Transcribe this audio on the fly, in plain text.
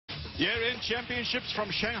Year-end championships from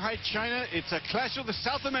Shanghai, China. It's a clash of the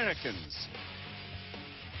South Americans.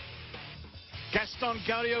 Gastón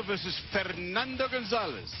Gaudio versus Fernando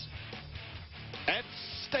González. At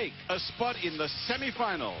stake, a spot in the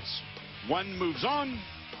semi-finals. One moves on,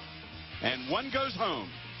 and one goes home.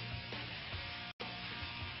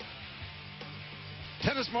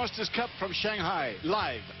 Tennis Masters Cup from Shanghai,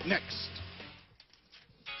 live next.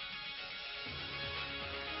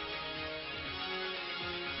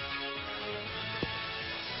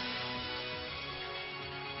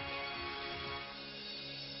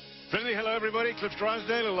 Friendly hello everybody, Cliff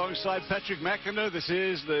Drysdale alongside Patrick McEnroe. This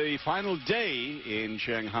is the final day in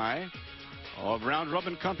Shanghai of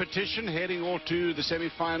round-robin competition, heading all to the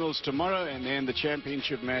semi-finals tomorrow and then the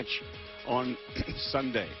championship match on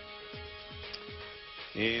Sunday.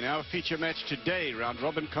 In our feature match today,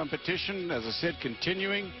 round-robin competition, as I said,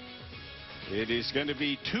 continuing. It is going to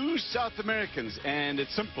be two South Americans, and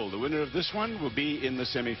it's simple. The winner of this one will be in the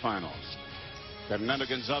semi-finals. Fernando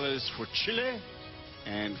González for Chile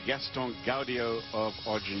and Gastón Gaudio of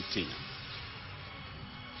Argentina.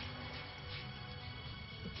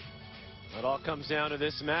 It all comes down to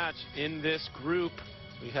this match. In this group,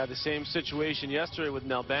 we had the same situation yesterday with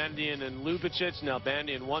Nalbandian and Ljubicic.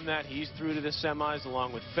 Nalbandian won that. He's through to the semis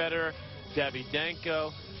along with Federer.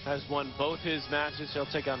 Davydenko has won both his matches. He'll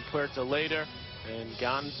take on Puerta later. And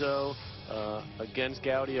Gonzo against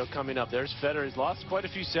Gaudio coming up. There's Federer. He's lost quite a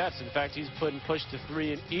few sets. In fact, he's pushed to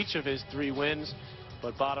 3 in each of his 3 wins.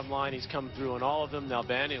 But bottom line, he's come through on all of them.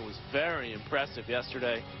 Nalbandian was very impressive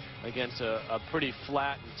yesterday against a pretty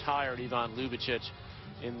flat and tired Ivan Ljubicic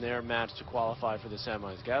in their match to qualify for the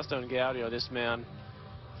semis. Gastón Gaudio, this man,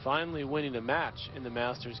 finally winning a match in the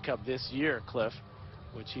Masters Cup this year, Cliff,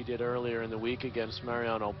 which he did earlier in the week against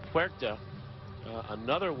Mariano Puerta.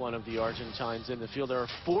 Another one of the Argentines in the field. There are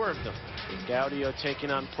 4 of them. Gaudio taking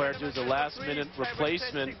on Puerta is a last-minute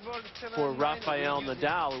replacement for Rafael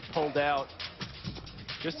Nadal, who pulled out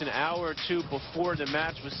just an hour or 2 before the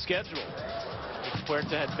match was scheduled. If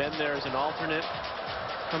Puerta had been there as an alternate,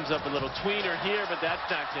 comes up a little tweener here, but that's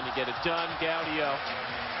not going to get it done. Gaudio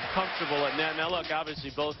comfortable at net. Now look,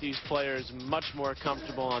 obviously both these players much more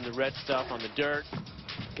comfortable on the red stuff, on the dirt.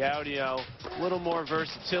 Gaudio, a little more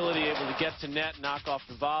versatility, able to get to net, knock off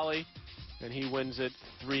the volley, and he wins it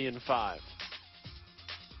 3-5.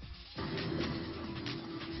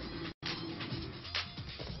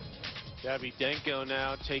 Davydenko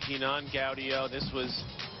now taking on Gaudio. This was,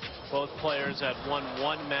 both players had won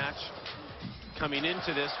 1 match coming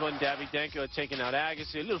into this one. Davydenko had taken out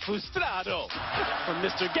Agassi. A little frustrado from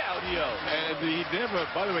Mr. Gaudio. And he never,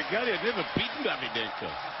 by the way, Gaudio never beaten Davydenko.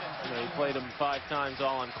 You know, he played him 5 times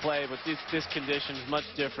all on clay, but this condition is much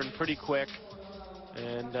different, pretty quick.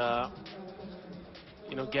 And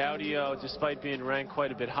you know, Gaudio, despite being ranked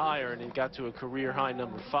quite a bit higher, and he got to a career high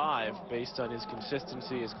number 5 based on his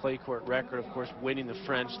consistency, his clay court record, of course, winning the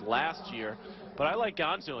French last year. But I like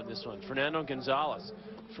Gonzo in this one. Fernando González,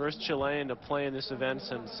 first Chilean to play in this event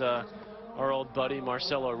since our old buddy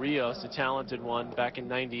Marcelo Rios, the talented one, back in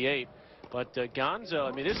 '98. But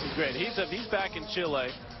Gonzo, I mean, this is great. He's back in Chile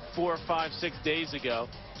 4, 5, 6 days ago.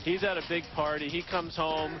 He's at a big party. He comes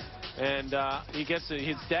home, and he gets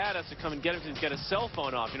his dad has to come and get him. He's got his cell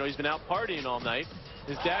phone off. You know, he's been out partying all night.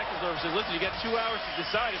 His dad comes over and says, listen, you got 2 hours to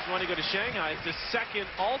decide if you want to go to Shanghai. It's the second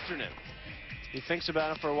alternate. He thinks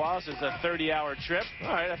about it for a while, says a 30-hour trip.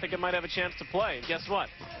 All right, I think I might have a chance to play. And guess what?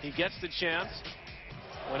 He gets the chance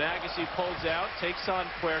when Agassi pulls out, takes on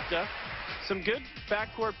Puerta. Some good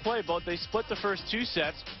backcourt play. Both they split the first 2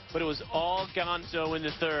 sets, but it was all Gonzo in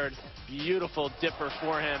the third. Beautiful dipper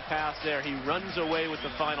forehand pass there. He runs away with the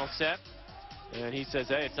final set, and he says,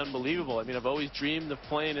 hey, it's unbelievable. I mean, I've always dreamed of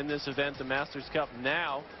playing in this event, the Masters Cup.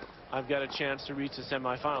 Now I've got a chance to reach the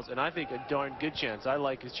semifinals, and I think a darn good chance. I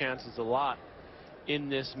like his chances a lot in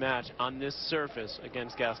this match on this surface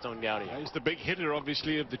against Gastón Gaudio. He's the big hitter,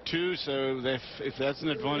 obviously, of the 2, so if that's an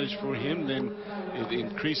advantage for him, then it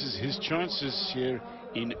increases his chances here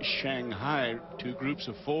in Shanghai. 2 groups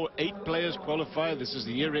of 4, 8 players qualify. This is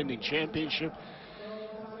the year-ending championship.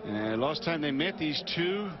 Last time they met, these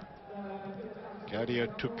 2,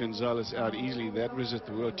 Gaudio took González out easily. That was at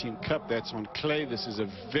the World Team Cup. That's on clay. This is a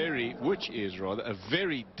very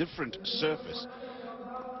different surface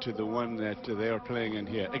to the one that they are playing in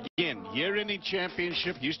here. Again, year-ending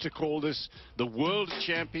championship. Used to call this the World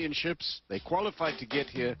Championships. They qualified to get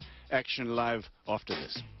here. Action live after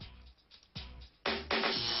this.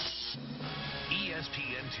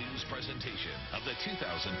 ESPN2's presentation of the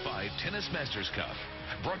 2005 Tennis Masters Cup,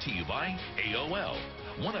 brought to you by AOL.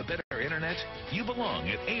 Want a better internet? You belong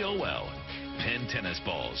at AOL. Penn Tennis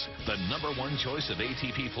Balls, the #1 choice of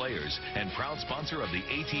ATP players and proud sponsor of the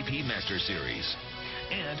ATP Master Series.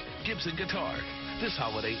 And Gibson Guitar. This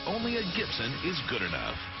holiday, only a Gibson is good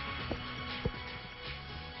enough.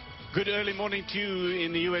 Good early morning to you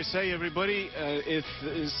in the USA, everybody. It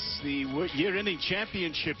is the year-ending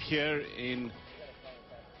championship here in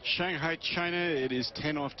Shanghai, China. It is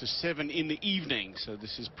 10 after 7 in the evening, so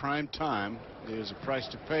this is prime time. There's a price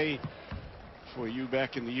to pay for you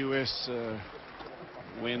back in the US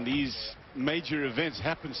when these major events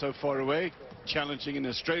happen so far away. Challenging in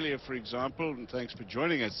Australia, for example, and thanks for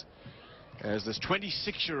joining us as this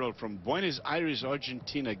 26-year-old from Buenos Aires,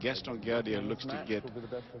 Argentina, Gastón Gaudio, looks to get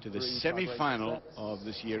to the semi-final of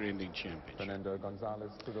this year-ending championship. Fernando,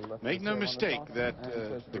 González to the left. Make no mistake that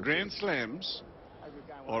the Grand Slams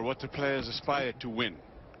are what the players aspire to win,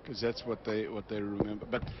 because that's what they remember.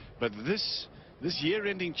 But this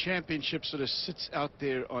year-ending championship sort of sits out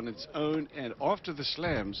there on its own, and after the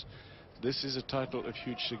slams, this is a title of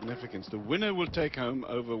huge significance. The winner will take home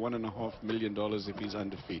over $1.5 million if he's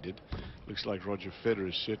undefeated. Looks like Roger Federer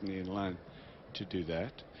is certainly in line to do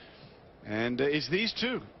that. And it's these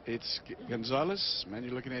two. It's González, man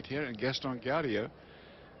you're looking at here, and Gastón Gaudio.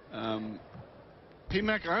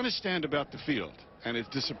 P-Mac, I understand about the field, and it's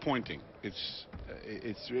disappointing.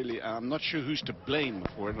 It's really, I'm not sure who's to blame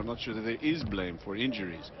for it. I'm not sure that there is blame for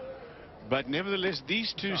injuries. But nevertheless,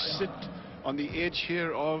 these two sit on the edge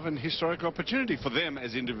here of an historic opportunity for them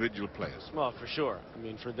as individual players. Well, for sure. I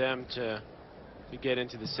mean, for them to get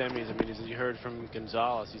into the semis, I mean, as you heard from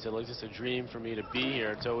González, he said, look, it's a dream for me to be here.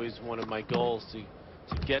 It's always one of my goals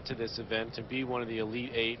to get to this event, to be one of the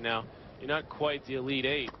Elite 8. Now, you're not quite the Elite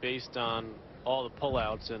 8 based on all the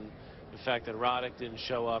pullouts and the fact that Roddick didn't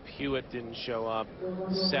show up, Hewitt didn't show up,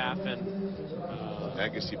 Safin,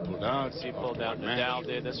 Agassi pulled out. Nadal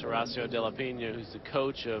did. That's Horacio De La Pena, who's the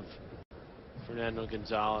coach of Fernando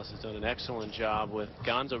González, has done an excellent job with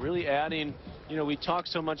Gonzo, really adding, you know, we talk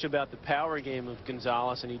so much about the power game of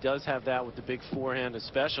González, and he does have that with the big forehand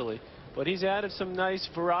especially, but he's added some nice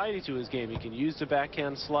variety to his game. He can use the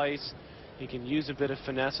backhand slice, he can use a bit of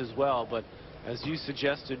finesse as well, but as you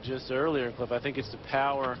suggested just earlier, Cliff, I think it's the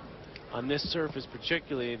power on this surface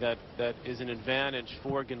particularly that is an advantage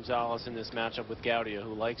for González in this matchup with Gaudio,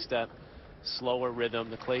 who likes that slower rhythm,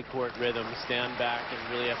 the clay court rhythm, stand back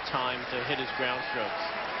and really have time to hit his ground strokes.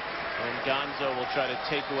 And Gonzo will try to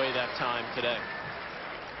take away that time today.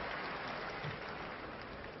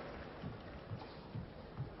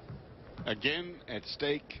 Again at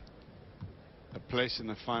stake, a place in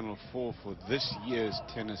the Final Four for this year's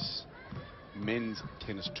men's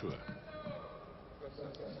tennis tour.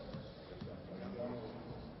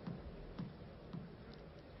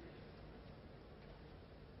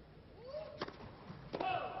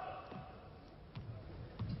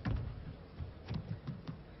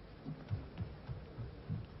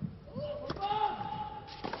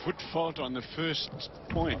 Foot fault on the first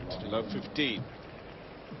point, love 15.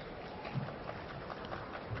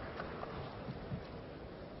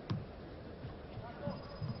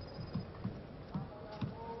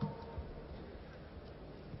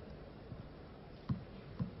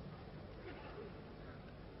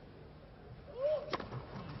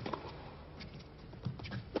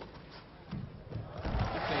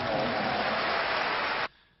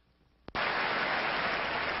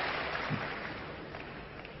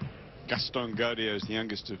 Gastón Gaudio is the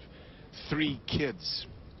youngest of 3 kids.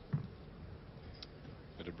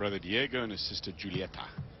 Got a brother Diego and a sister Julieta.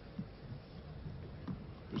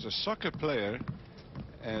 He was a soccer player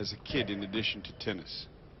as a kid in addition to tennis.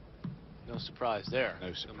 No surprise there.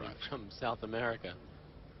 No surprise. From South America.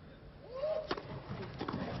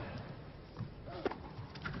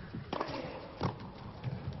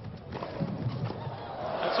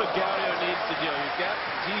 That's what Gaudio needs to do. He's got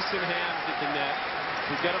decent hands at the net.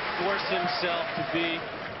 He's got to force himself to be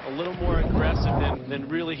a little more aggressive than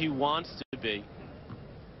really he wants to be.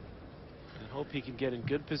 And hope he can get in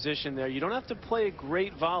good position there. You don't have to play a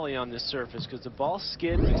great volley on this surface because the ball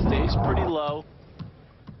skids, it stays pretty low.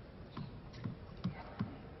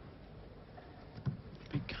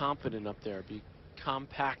 Be confident up there. Be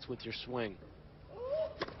compact with your swing.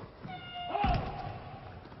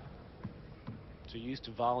 So you're used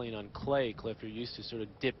to volleying on clay, Cliff. You're used to sort of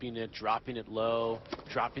dipping it, dropping it low,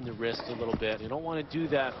 dropping the wrist a little bit. You don't want to do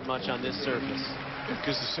that much on this surface.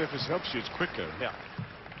 Because the surface helps you, it's quicker. Yeah.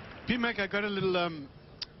 P-Mac, I got a little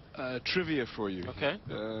trivia for you. Okay.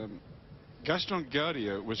 Gastón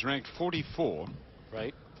Gaudio was ranked 44.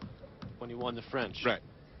 Right. When he won the French. Right.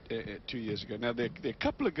 2 years ago. Now, there are a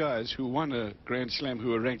couple of guys who won a Grand Slam who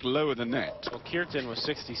were ranked lower than that. Well, Kirtan was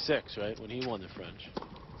 66, right, when he won the French.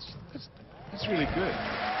 That's really good.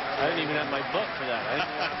 I didn't even have my book for that. I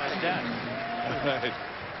didn't have my stats.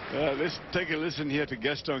 All right. Let's take a listen here to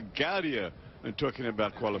Gastón Gaudio and talking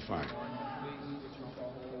about qualifying.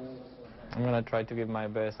 I'm going to try to give my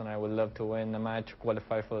best, and I would love to win the match,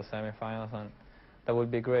 qualify for the semifinals, and that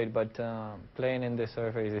would be great. But playing in this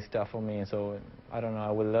surface is tough for me, so I don't know.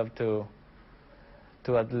 I would love to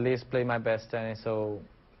at least play my best tennis, so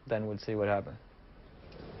then we'll see what happens.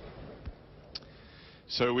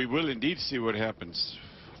 So we will indeed see what happens.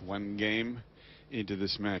 One game into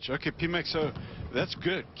this match. Okay, Pimac, so that's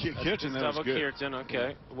good. Kirtan, that was double good. Kirtan,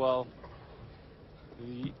 okay. Well,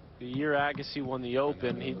 the year Agassi won the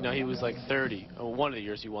Open, he was like 30. Oh, one of the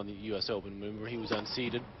years he won the U.S. Open. Remember, he was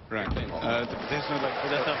unseeded. Right. There's no like. But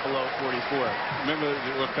that's not below 44. Remember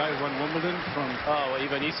what guy won Wimbledon from? Oh,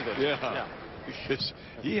 Ivan Isevic. Yeah. Because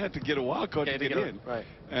he had to get a wild card to get in. Right.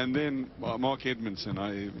 And then Mark Edmondson.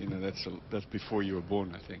 That's before you were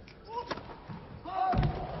born, I think.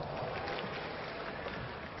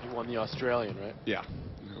 He won the Australian, right? Yeah.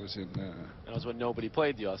 That was in. That was when nobody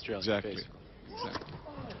played the Australian. Exactly. Basically. Exactly.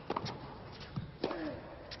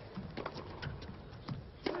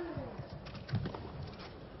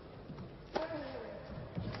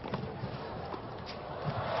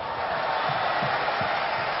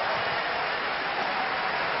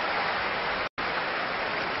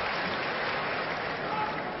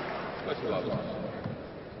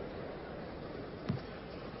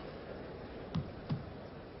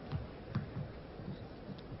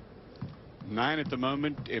 Nine at the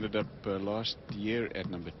moment, ended up last year at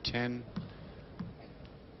number 10.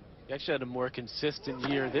 He actually had a more consistent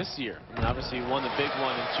year this year. I mean, obviously, he won the big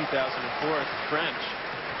one in 2004 at the French.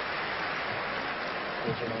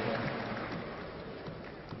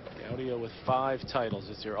 Gaudio with 5 titles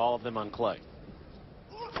this year, all of them on clay.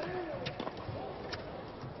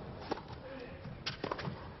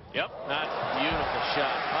 Yep, that's a beautiful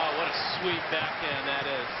shot. Oh, what a sweet backhand that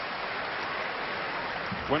is.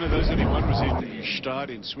 One of those that he won was in Stade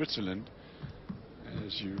in Switzerland.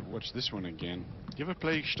 As you watch this one again. You ever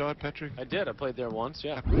play Stade, Patrick? I did. I played there once,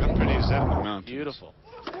 yeah. How pretty is that in the mountains? Beautiful.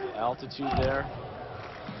 The altitude there.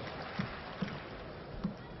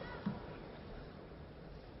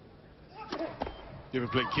 You ever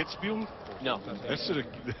played Kitzbühel? No. That's a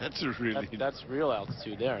really... That's real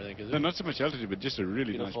altitude there, I think, isn't it? No, not so much altitude, but just a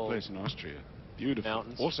really Beautiful nice place in Austria. Beautiful.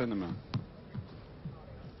 Mountains. Also in the mountain.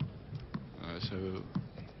 So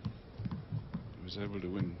he was able to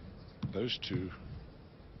win those 2,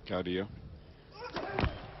 Gaudio.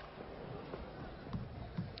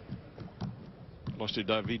 Lost to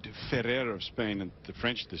David Ferrer of Spain and the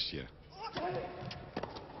French this year.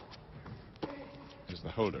 As the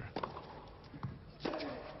holder.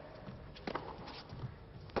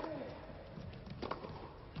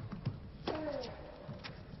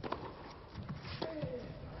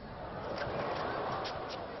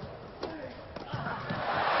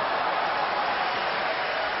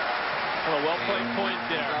 Well-played point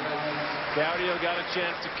there. Gaudio got a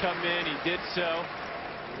chance to come in. He did so.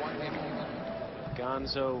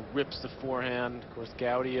 Gonzo rips the forehand. Of course,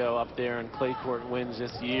 Gaudio up there in clay court wins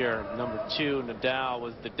this year. Number 2, Nadal,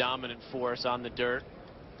 was the dominant force on the dirt.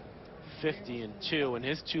 50-2, and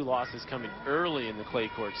his 2 losses coming early in the clay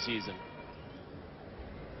court season.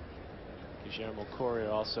 Guillermo Coria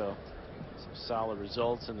also some solid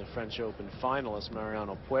results in the French Open finalist,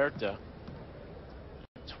 Mariano Puerta.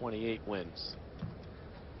 28 wins.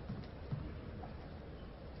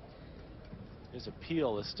 His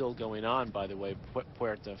appeal is still going on, by the way,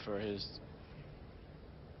 Puerta, for his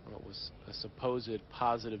what was a supposed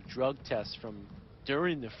positive drug test from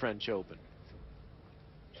during the French Open.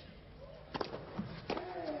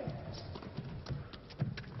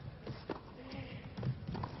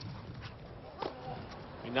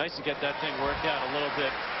 Be nice to get that thing worked out a little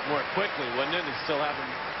bit more quickly, wouldn't it? And still have him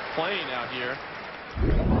playing out here.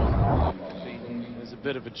 It's a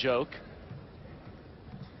bit of a joke.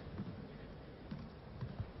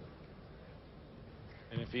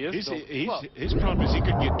 And if he is his problem is he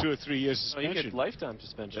could get 2 or 3 years suspension. He could lifetime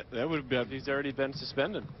suspension. That would be. He's already been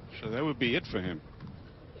suspended. So that would be it for him.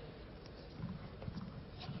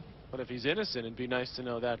 But if he's innocent, it'd be nice to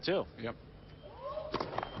know that too. Yep.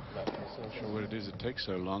 Not sure what it is that takes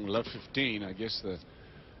so long. Love 15, I guess the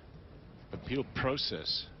appeal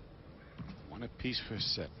process. 1 apiece for a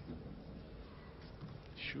set.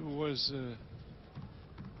 Sure was.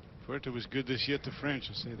 Puerta was good this year at the French.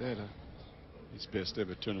 I'll say that. His best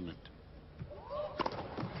ever tournament.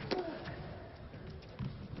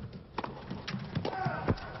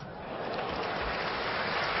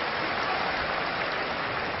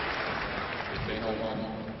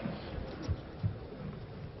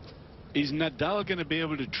 Is Nadal going to be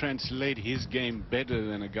able to translate his game better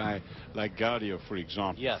than a guy like Gaudio, for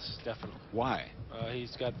example? Yes, definitely. Why?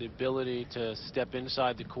 He's got the ability to step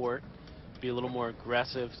inside the court, be a little more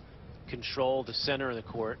aggressive, control the center of the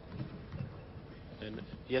court. And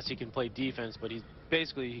yes, he can play defense, but he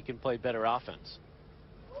can play better offense.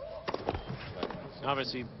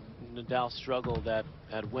 Obviously, Nadal struggled at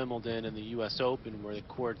Wimbledon and the U.S. Open, where the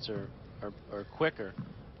courts are quicker.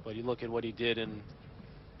 But you look at what he did in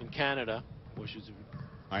Canada, which is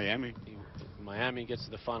Miami. Miami gets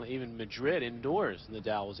to the final. Even Madrid indoors,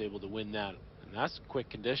 Nadal was able to win that, and that's quick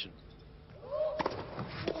conditions.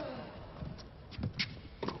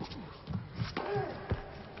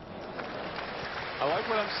 I like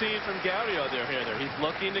what I'm seeing from Gaudio there. He's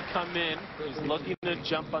looking to come in. He's looking to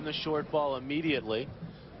jump on the short ball immediately.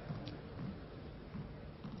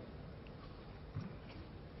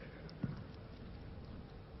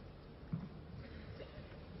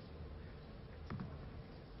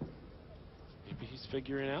 Maybe he's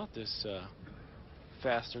figuring out this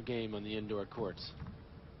faster game on the indoor courts.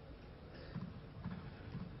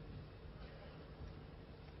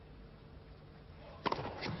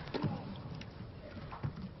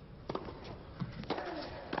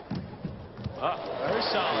 Very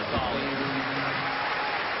solid ball.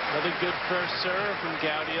 Another good first serve from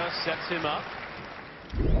Gaudio, sets him up.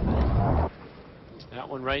 That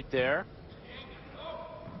one right there.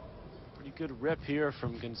 Pretty good rip here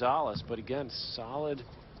from González, but again, solid,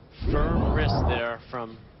 firm wrist there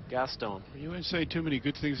from Gastón. You won't say too many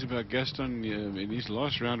good things about Gastón in his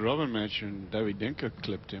last round robin match, and Davydenko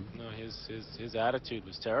clipped him. No, his attitude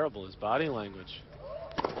was terrible. His body language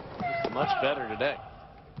was much better today.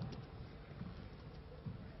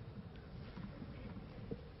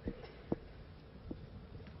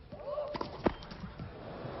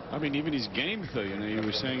 I mean, even his game, though, you know, you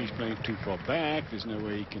were saying he's playing too far back. There's no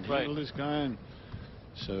way he can handle this guy. And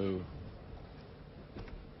so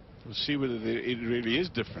we'll see whether it really is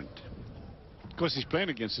different. Of course, he's playing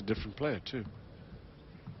against a different player, too.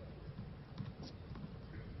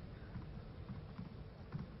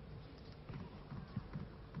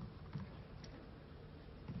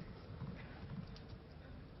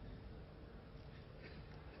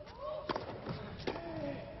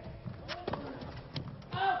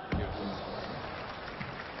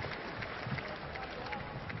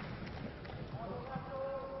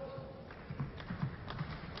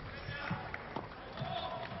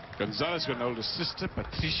 González got an older sister,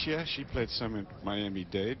 Patricia. She played some in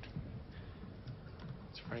Miami-Dade.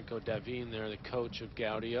 It's Franco Davin there, the coach of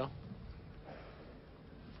Gaudio.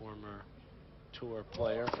 Former tour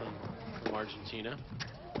player from Argentina.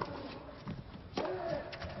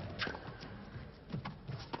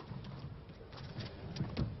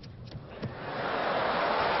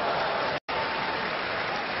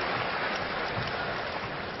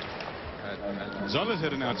 González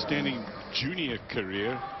had an outstanding junior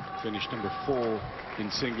career. Finished number 4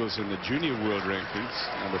 in singles in the junior world rankings,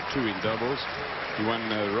 number 2 in doubles. He won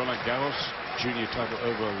Roland Garros junior title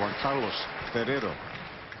over Juan Carlos Ferrero.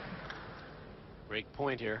 Break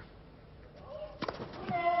point here.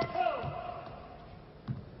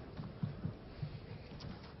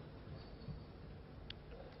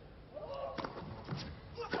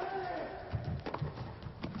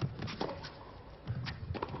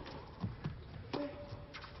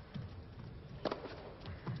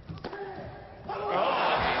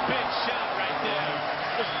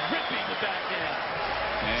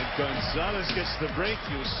 González gets the break.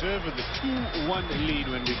 He'll serve with the 2-1 lead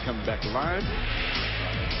when we come back live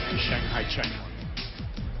in Shanghai, China.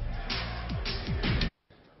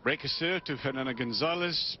 Break a serve to Fernando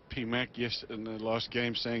González. P-Mac in the last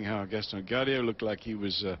game saying how Gastón Gaudio looked like he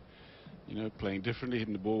was, you know, playing differently,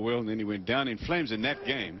 hitting the ball well, and then he went down in flames in that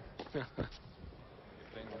game. And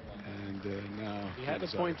now you had to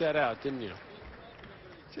point that out, didn't you?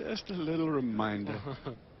 Just a little reminder.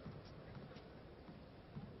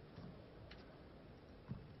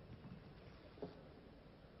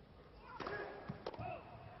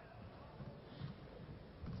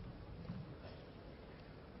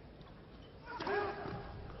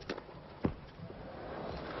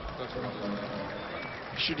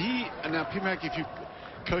 Should he, now P-Mac, if you're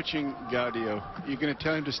coaching Gaudio, you're going to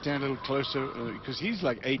tell him to stand a little closer, because he's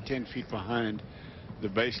like 8-10 feet behind the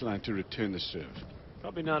baseline to return the serve.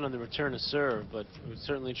 Probably not on the return of serve, but we would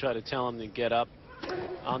certainly try to tell him to get up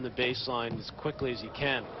on the baseline as quickly as he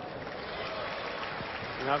can.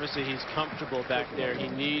 And obviously he's comfortable back there. He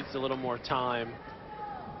needs a little more time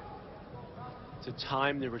to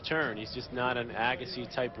time the return. He's just not an Agassi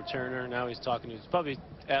type returner. Now he's probably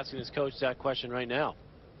asking his coach that question right now.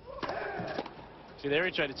 See, there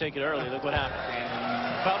he tried to take it early. Look what happened.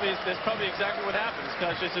 That's probably exactly what happened.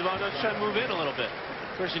 Scott just said, well, no, try to move in a little bit.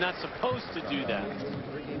 Of course, you're not supposed to do that.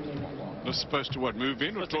 Not supposed to what? Move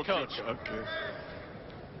in or talk to coach? Okay.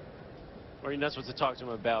 Or you're not supposed to talk to him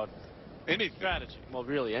about anything. Strategy. Well,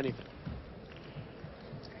 really, anything.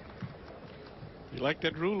 You like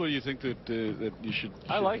that rule, or you think that that you should?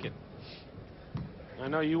 I like it. I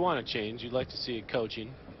know you want to change. You'd like to see it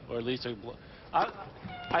coaching, or at least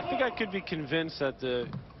I think I could be convinced that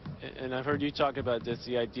and I've heard you talk about this,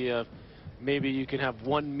 the idea of maybe you can have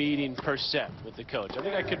one meeting per set with the coach. I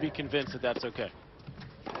think I could be convinced that that's okay.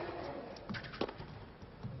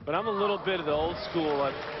 But I'm a little bit of the old school.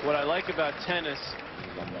 What I like about tennis,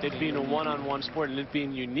 it being a one-on-one sport and it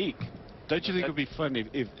being unique. Don't you think it would be fun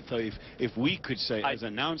if we could say, as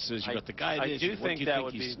announcers, you got the guy. I do think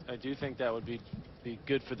that would be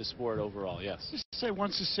good for the sport overall. Yes. Just say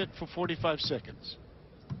once a set for 45 seconds.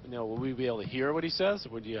 You know, will we be able to hear what he says?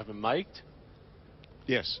 Would you have him mic'd?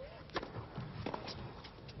 Yes.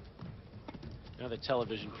 Now the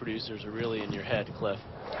television producers are really in your head, Cliff.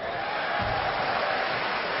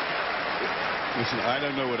 Listen, I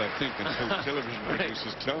don't know what I think until television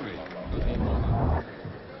producers tell me.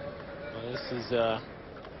 Well, this is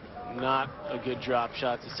not a good drop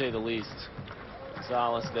shot, to say the least.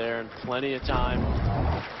 González there, and plenty of time.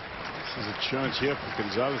 This is a chance here for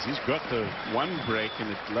González. He's got the one break, and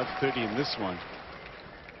it's left 30 in this one.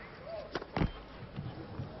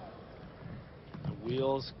 The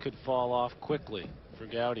wheels could fall off quickly for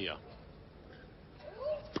Gaudio.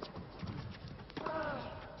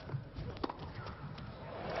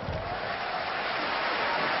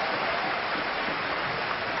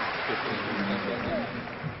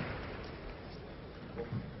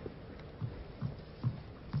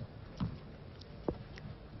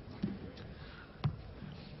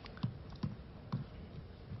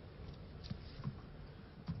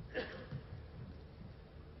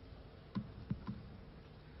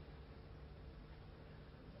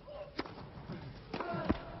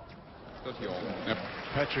 Now,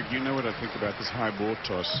 Patrick, you know what I think about this high ball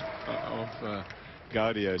toss of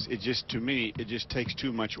Gaudio's. It just, to me, it just takes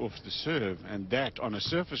too much off the serve, and that on a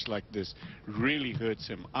surface like this really hurts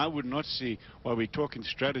him. I would not see, while we're talking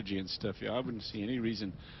strategy and stuff here, I wouldn't see any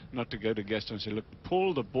reason not to go to Gastón and say, look,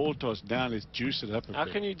 pull the ball toss down, let's juice it up a bit. How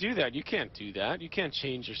can you do that? You can't do that. You can't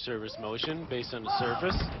change your service motion based on the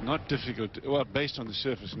surface. Not difficult. Well, based on the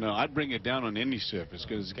surface, no. I'd bring it down on any surface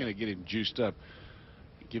because it's going to get him juiced up,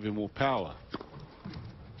 give him more power.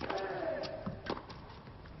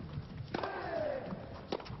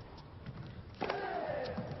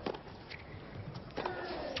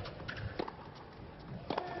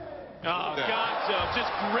 Oh, Gonzo, just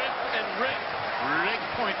rip and rip. Leg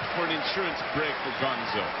point for an insurance break for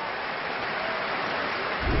Gonzo.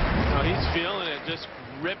 Oh, he's feeling it, just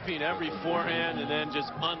ripping every forehand and then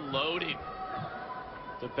just unloading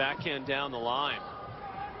the backhand down the line.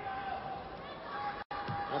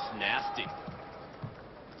 That's nasty.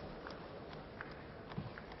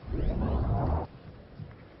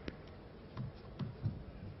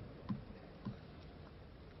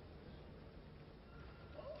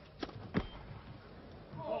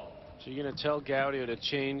 So you're going to tell Gaudio to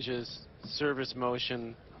change his service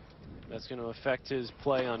motion. That's going to affect his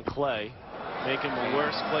play on clay, make him a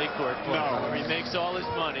worse clay court player. No. Where he makes all his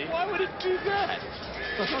money. Why would it do that?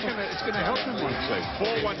 It's going to help him one say.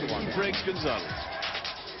 4-1 breaks González.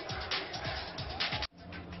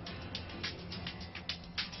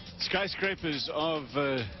 Skyscrapers of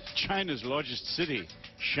China's largest city,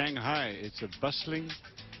 Shanghai. It's a bustling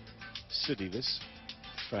city, this.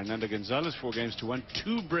 Fernando González, 4 games to 1,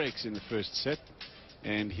 2 breaks in the first set.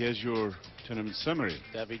 And here's your tournament summary.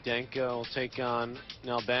 Davydenko will take on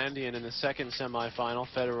Nalbandian in the second semifinal.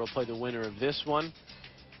 Federer will play the winner of this one.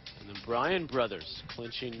 And the Bryan brothers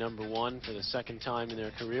clinching #1 for the second time in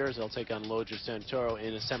their careers. They'll take on Lodra Santoro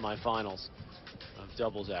in the semifinals of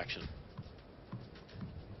doubles action.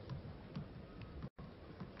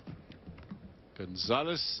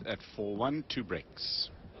 González at 4-1, 2 breaks.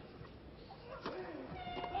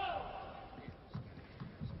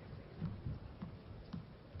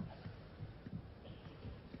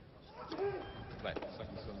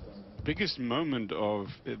 Biggest moment of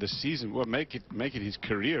the season, well, make it his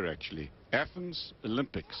career actually. Athens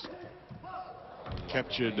Olympics.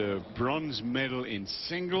 Captured a bronze medal in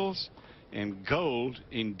singles and gold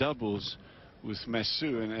in doubles with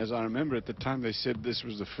Masu. And as I remember at the time, they said this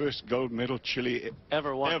was the first gold medal Chile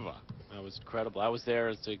ever won. Ever. That was incredible. I was there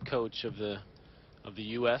as the coach of the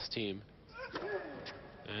U.S. team.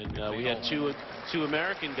 And we had two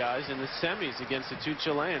American guys in the semis against the 2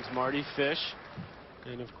 Chileans, Marty Fish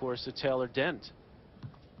and, of course, the Taylor Dent.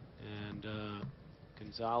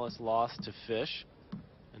 González lost to Fish,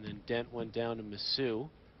 and then Dent went down to Masu.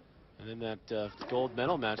 And then that gold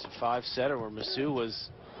medal match, the 5-setter, where Masu was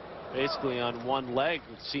basically on one leg,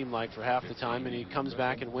 it seemed like, for half the time, and he comes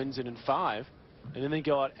back and wins it in 5. And then they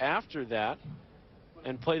go out after that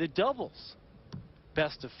and play the doubles,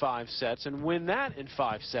 best of 5 sets, and win that in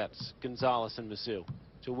 5 sets, González and Masu,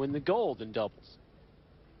 to win the gold in doubles.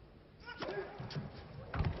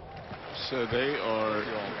 So they are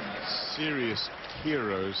serious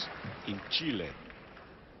heroes in Chile.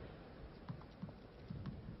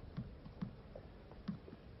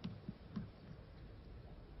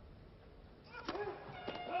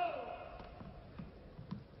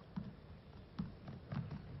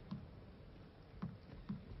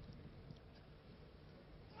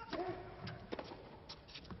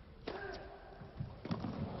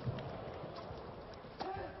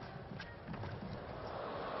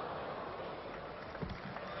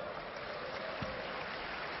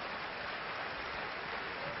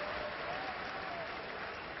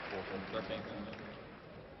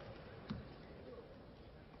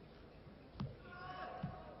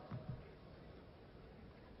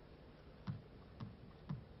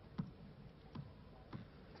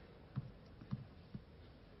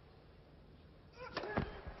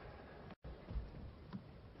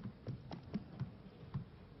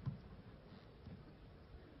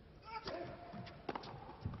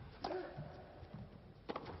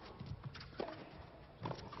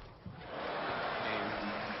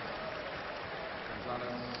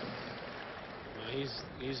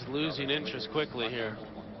 He's losing interest quickly here,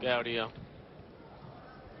 Gaudio.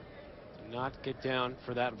 Did not get down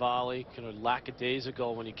for that volley, kind of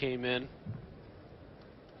lackadaisical when he came in.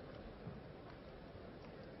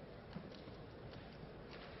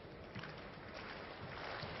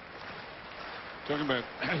 Talking about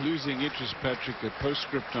losing interest, Patrick, a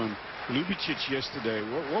postscript on Lubicic yesterday.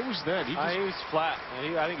 What was that? He was flat.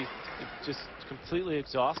 I think he's just completely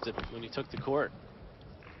exhausted when he took the court.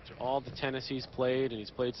 All the tennis he's played, and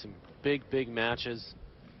he's played some big matches.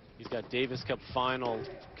 He's got Davis Cup final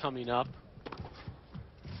coming up.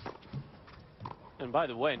 And by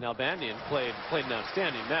the way, Nalbandian played an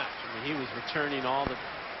outstanding match. I mean, he was returning all the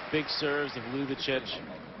big serves of Lubicic.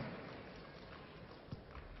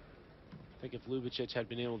 I think if Lubicic had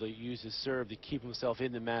been able to use his serve to keep himself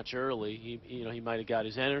in the match early, he might have got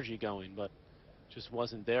his energy going, but just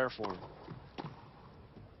wasn't there for him.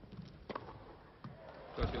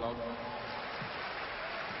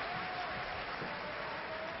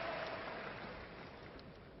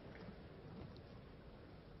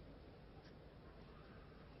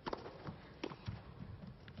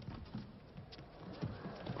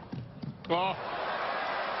 Oh.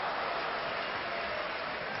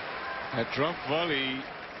 A drop volley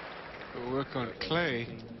will work on clay,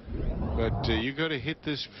 but you got to hit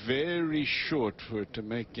this very short for it to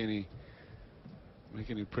make an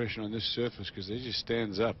impression on this surface, because it just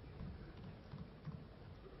stands up.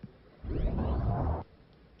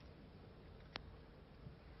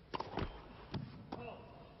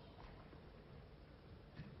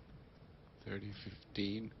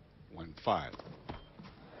 (30-15, 1-5).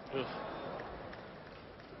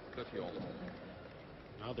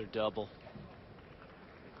 Another double.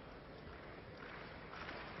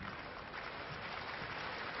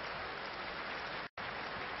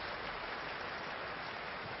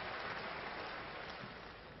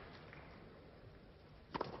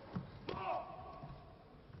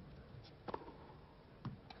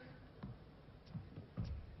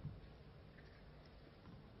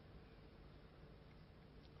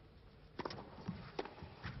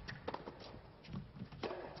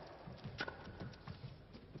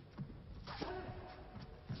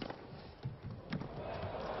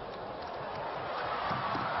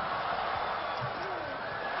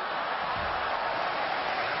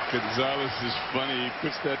 González is funny. He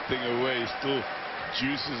puts that thing away. He still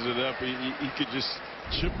juices it up. He could just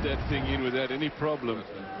chip that thing in without any problem.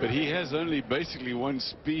 But he has only basically one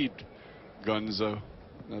speed, Gonzo.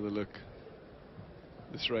 Another look.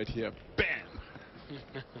 This right here. Bam!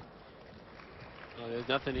 Well, there's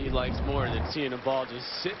nothing he likes more than seeing a ball just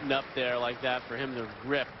sitting up there like that for him to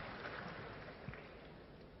rip.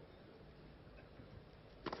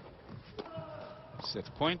 Set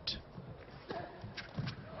point.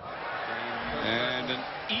 And an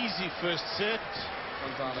easy first set.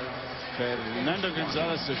 Fernando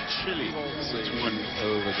González of Chile 6-1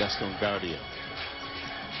 over Gastón Gaudio.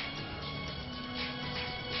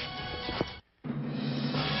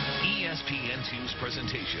 ESPN News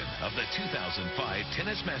presentation of the 2005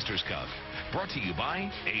 Tennis Masters Cup. Brought to you by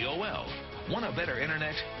AOL. Want a better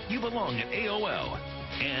internet? You belong at AOL.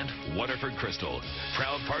 And Waterford Crystal,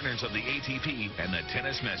 proud partners of the ATP and the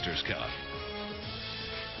Tennis Masters Cup.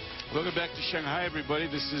 Welcome back to Shanghai, everybody.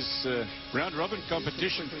 This is round-robin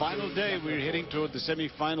competition, final day. We're heading toward the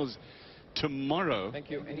semi-finals tomorrow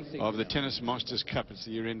of the Tennis Masters Cup. It's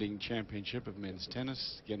the year-ending championship of men's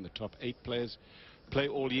tennis. Again, the top 8 players play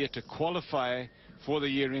all year to qualify for the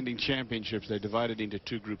year-ending championships. They're divided into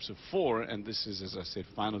 2 groups of 4, and this is, as I said,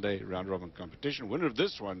 final day round-robin competition. Winner of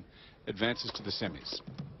this one advances to the semis.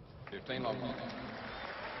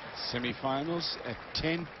 Semi-finals at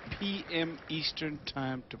 10 p.m. Eastern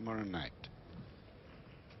Time tomorrow night.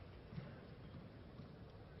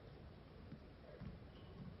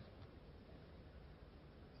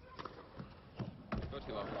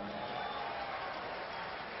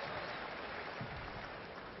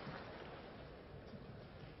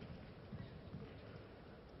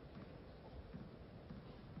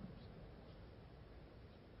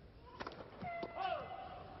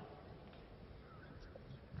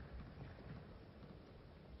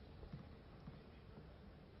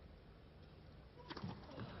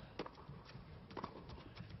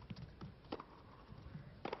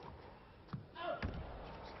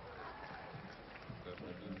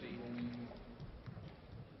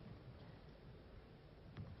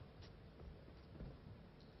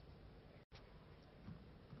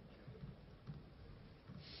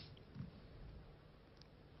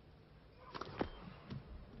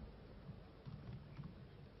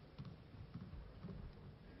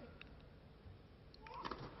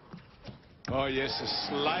 Oh, yes, a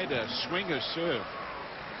slider, swinger serve.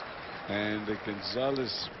 And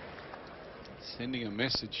González sending a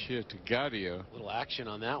message here to Gaudio. A little action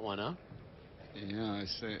on that one, huh? Yeah,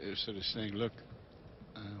 sort of saying, look.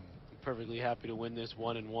 Perfectly happy to win this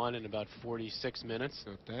 1-1 in about 46 minutes.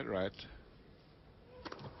 Got that right.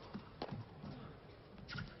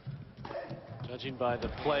 Judging by the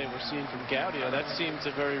play we're seeing from Gaudio, that seems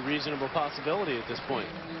a very reasonable possibility at this point.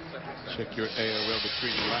 Check your AOL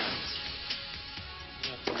between the lines. You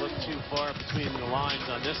have to look too far between the lines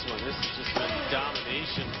on this one. This has just been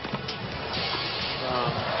domination from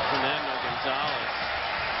Fernando González.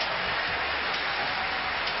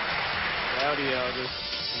 Gaudio, there's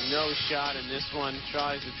no shot in this one.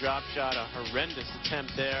 Tries the drop shot, a horrendous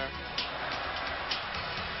attempt there.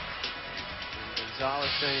 And González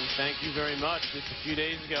saying thank you very much. Just a few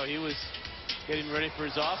days ago, he was getting ready for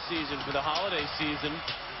his off season for the holiday season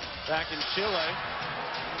back in Chile.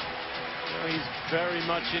 He's very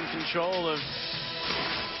much in control of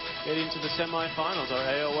getting to the semifinals. Our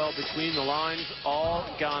AOL between the lines, all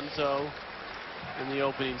Gonzo in the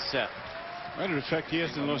opening set. Matter of fact, he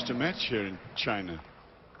hasn't lost a match here in China.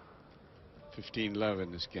 15 love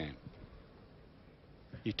in this game.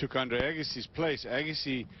 He took Andre Agassi's place.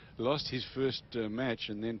 Agassi lost his first match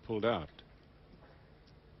and then pulled out.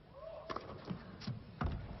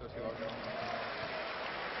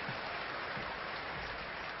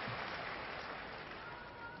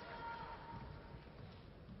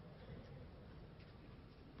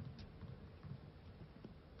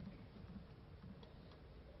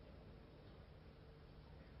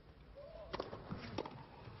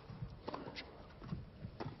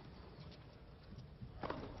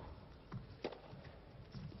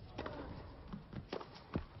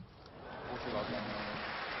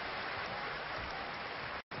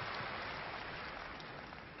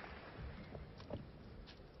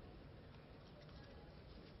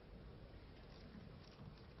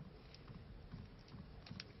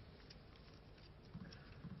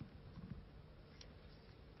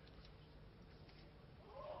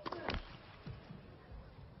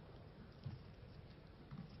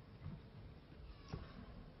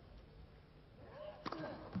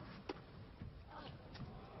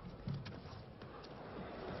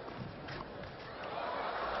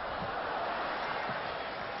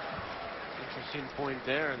 Interesting point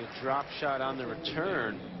there, the drop shot on the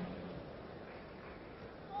return.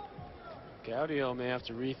 Gaudio may have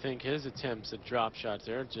to rethink his attempts at drop shots.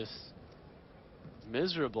 They're just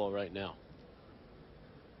miserable right now.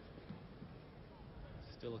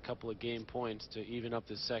 Still a couple of game points to even up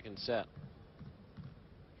this second set.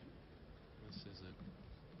 This is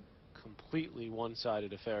a completely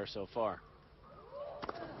one-sided affair so far.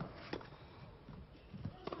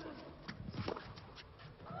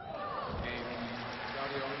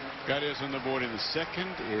 Gaudio's on the board in the second.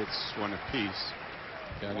 It's one apiece.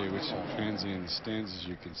 Gaudio with some fans in the stands, as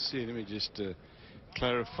you can see. Let me just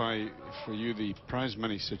clarify for you the prize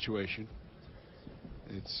money situation.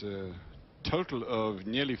 It's total of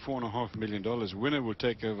nearly $4.5 million. Winner will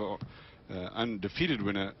take over, undefeated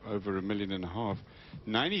winner over $1.5 million.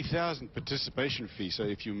 90,000 participation fee. So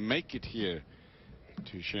if you make it here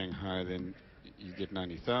to Shanghai, then you get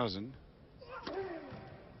 90,000,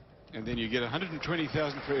 and then you get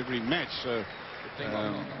 120,000 for every match. So,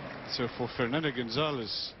 so for Fernando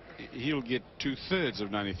González, he'll get 2/3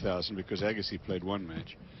 of 90,000 because Agassi played one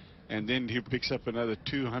match, and then he picks up another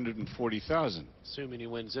 240,000. Assuming he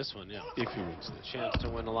wins this one, yeah. If he wins this, chance to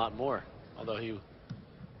win a lot more. Although he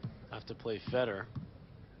have to play Federer.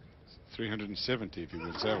 370 if he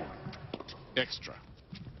wins that one. Extra.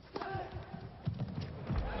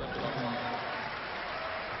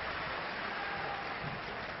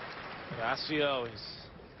 Gaudio is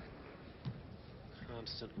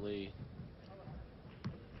constantly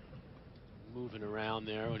moving around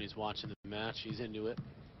there when he's watching the match. He's into it.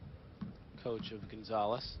 Coach of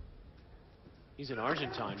González. He's an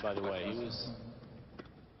Argentine, by the way. He was a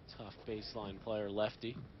tough baseline player,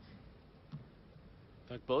 lefty. In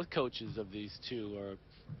fact, both coaches of these two are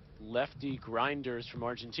lefty grinders from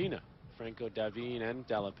Argentina, Franco Davin and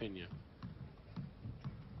Dalla Pena.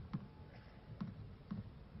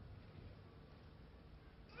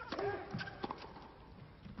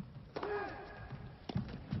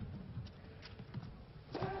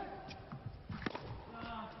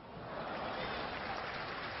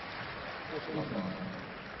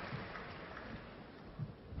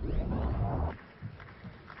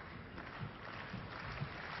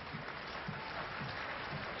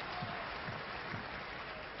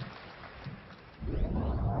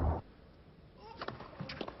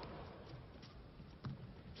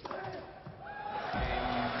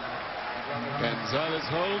 González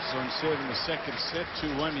holds on serving the second set,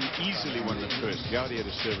 2-1. He easily won the first. Gaudio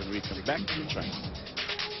to serve and recome back to China.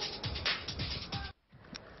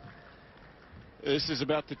 This is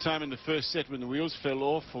about the time in the first set when the wheels fell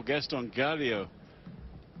off for Gastón Gaudio,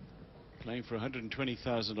 playing for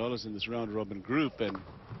 $120,000 in this round robin group, and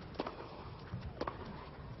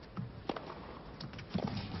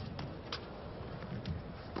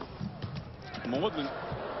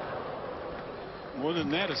more than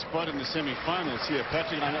that, a spot in the semi-finals here.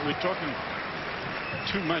 Patrick, I know we're talking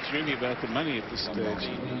too much really about the money at this stage.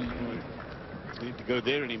 We need to go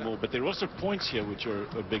there anymore, but there are also points here which are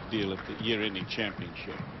a big deal at the year-ending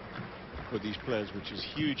championship for these players, which is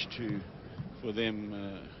huge for them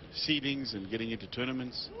seedings and getting into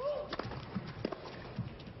tournaments.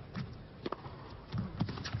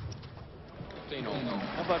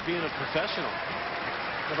 How about being a professional?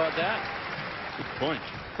 How about that? Good point.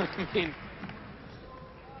 I mean,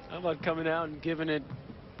 how about coming out and giving it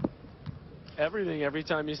everything every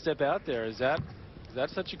time you step out there? Is that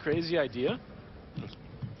such a crazy idea?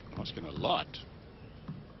 Asking a lot. I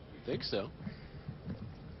think so.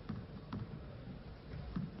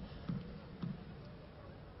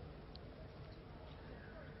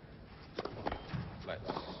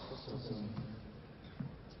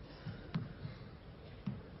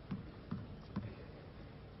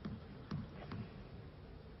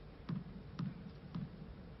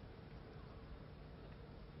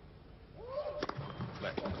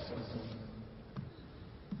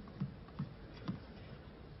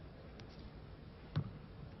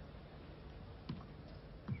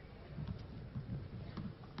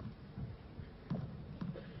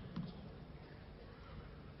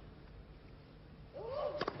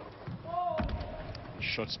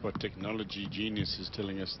 Shot spot technology genius is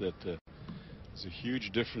telling us that there's a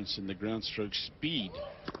huge difference in the ground stroke speed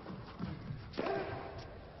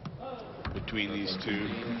between these two.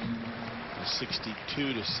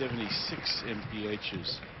 62 to 76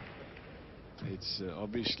 mphs. It's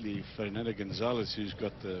obviously Fernando González who's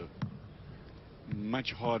got the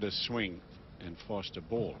much harder swing and faster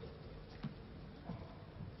ball.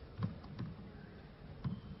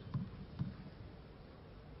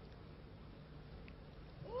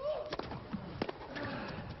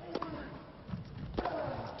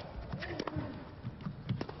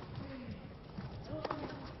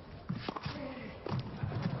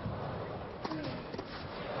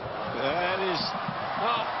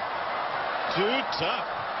 Too tough.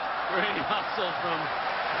 Great hustle from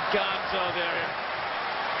Gonzo there.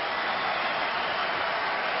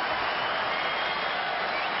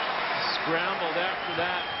 Scrambled after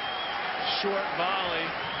that short volley.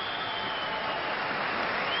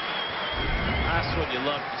 That's what you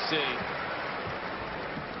love to see.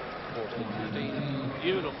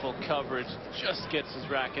 Beautiful coverage. Just gets his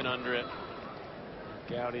racket under it.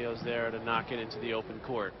 Gaudio's there to knock it into the open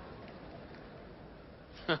court.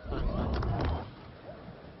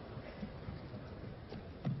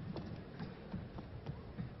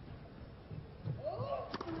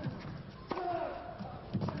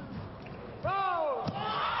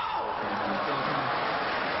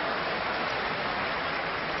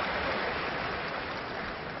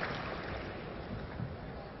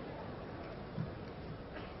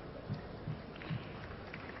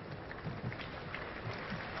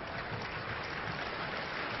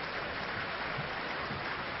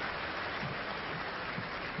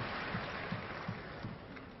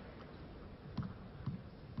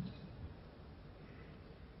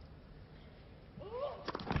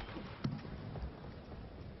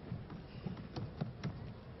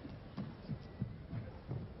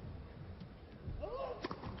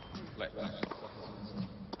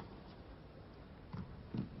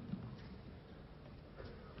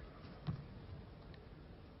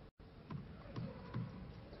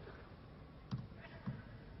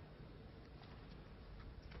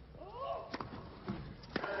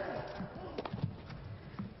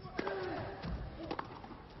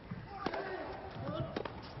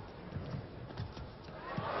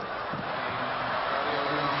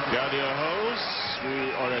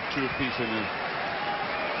 two apiece in the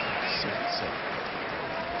second set.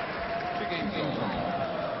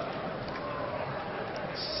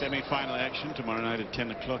 Semi-final action tomorrow night at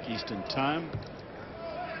 10 o'clock Eastern Time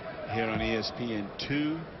here on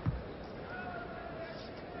ESPN2.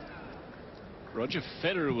 Roger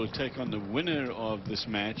Federer will take on the winner of this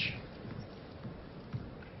match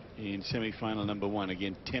in semi-final number 1,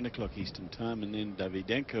 again 10 o'clock Eastern Time, and then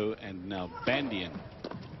Davydenko and now Bandian.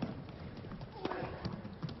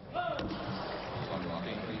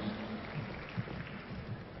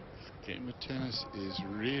 This game of tennis is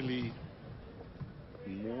really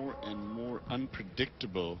more and more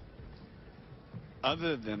unpredictable,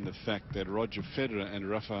 other than the fact that Roger Federer and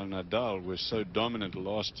Rafael Nadal were so dominant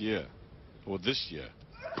last year or this year.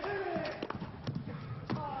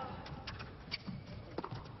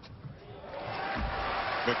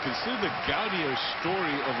 But consider the Gaudio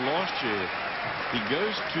story of last year. He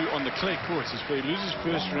goes to, on the clay courts, he loses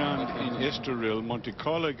first round in Estoril. Monte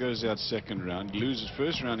Carlo goes out second round. He loses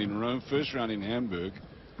first round in Rome, first round in Hamburg.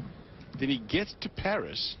 Then he gets to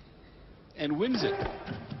Paris and wins it.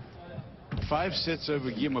 5 sets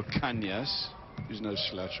over Guillermo Cañas, who's no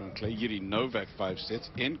slouch on clay. Yuri Novak 5 sets.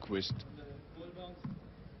 Enquist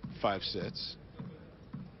 5 sets.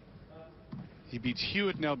 He beats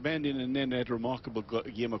Hewitt, now Bandian, and then that remarkable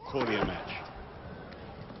Guillermo Collier match.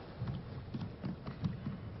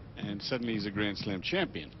 And suddenly he's a Grand Slam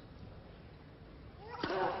champion.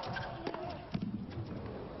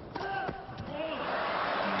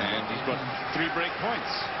 And he's got 3 break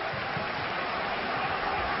points.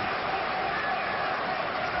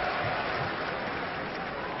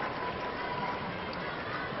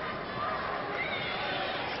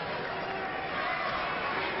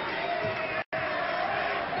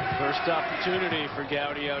 First opportunity for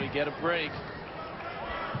Gaudio to get a break.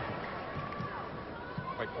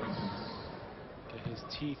 Get his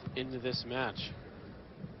teeth into this match.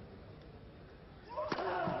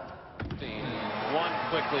 One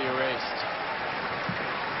quickly erased.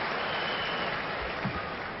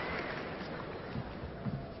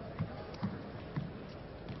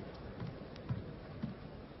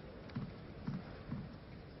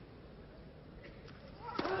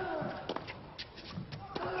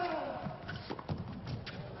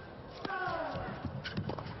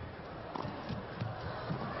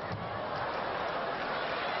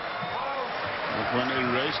 One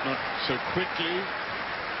erased, not so quickly.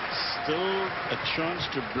 Still a chance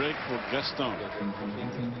to break for Gastón.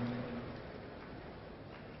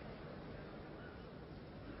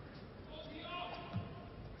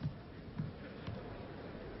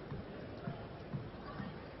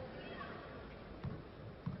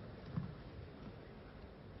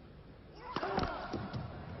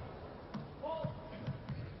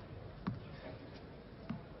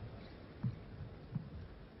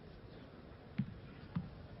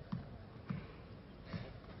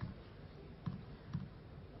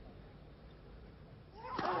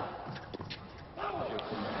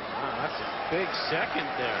 Big second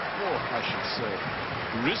there. Oh, I should say.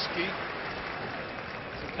 Risky.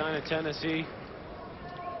 It's the kind of tennis he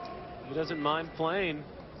doesn't mind playing.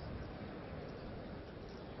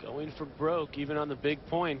 Going for broke, even on the big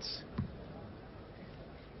points.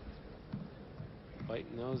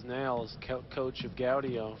 Biting those nails, coach of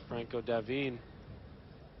Gaudio, Franco Davin.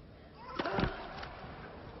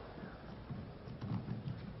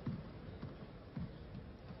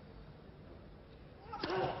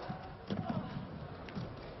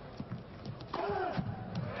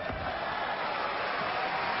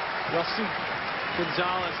 You'll see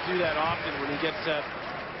González do that often when he gets that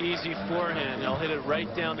easy forehand. He'll hit it right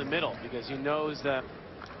down the middle because he knows that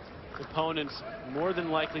the opponent's more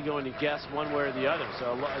than likely going to guess one way or the other.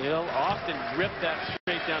 So he'll often rip that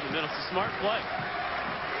straight down the middle. It's a smart play.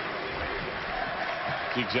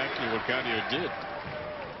 It's exactly what Gaudio did.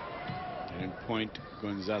 And point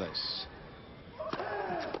González.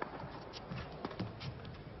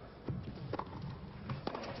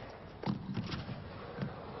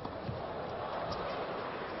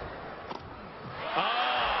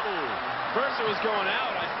 First it was going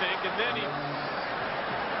out, I think, and then he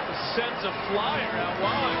sends a flyer out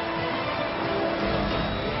wide.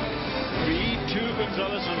 3-2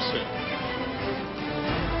 González on set.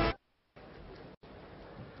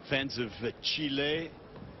 Fans of Chile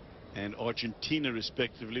and Argentina,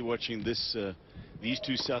 respectively, watching this these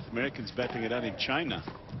two South Americans battling it out in China.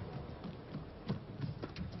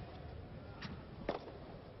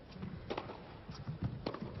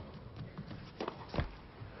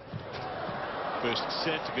 First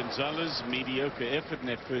set, González, mediocre effort in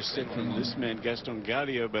that first set from this man, Gastón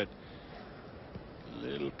Gaudio, but a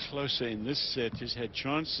little closer in this set. He's had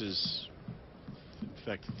chances, in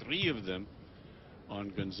fact 3 of them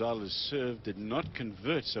on González serve, did not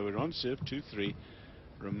convert, so we're on serve 2-3.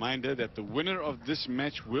 Reminder that the winner of this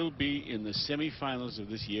match will be in the semi-finals of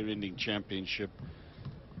this year-ending championship.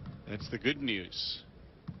 That's the good news.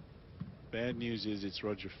 Bad news is it's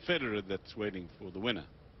Roger Federer that's waiting for the winner.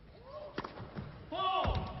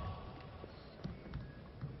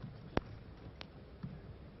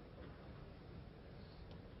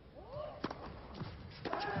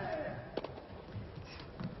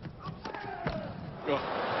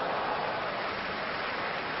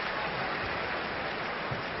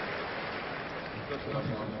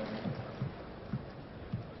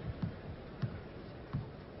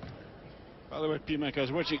 By the way, P-Mac, I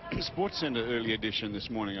was watching Sports Center early edition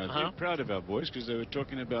this morning. I was very proud of our boys because they were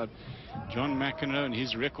talking about John McEnroe and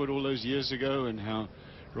his record all those years ago, and how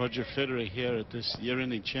Roger Federer here at this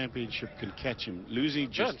year-ending championship can catch him,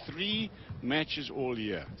 losing just 3 matches all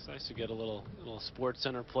year. It's nice to get a little Sports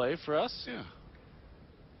Center play for us. Yeah.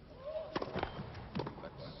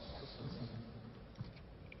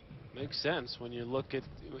 Makes sense when you look at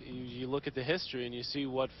the history and you see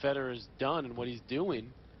what Federer has done and what he's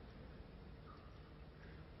doing.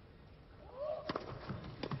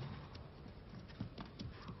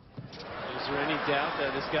 Is there any doubt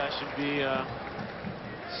that this guy should be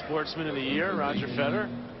Sportsman of the Year, Roger Federer?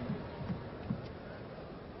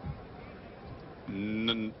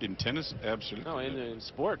 In tennis, absolutely. No, in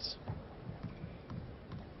sports.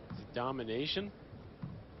 His domination,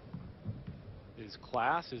 his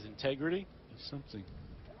class, his integrity. Something.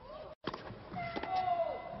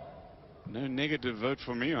 No negative vote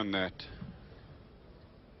for me on that.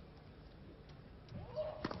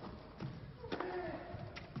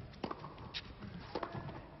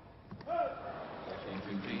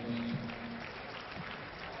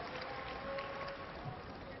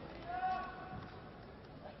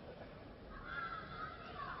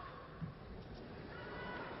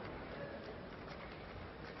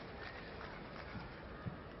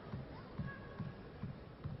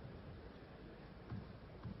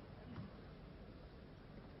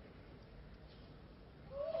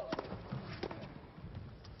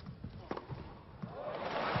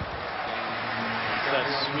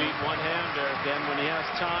 Sweet one-hander. Then when he has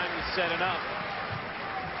time to set it up,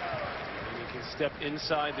 and he can step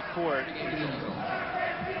inside the court.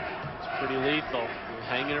 It's pretty lethal. We're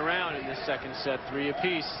hanging around in this second set, 3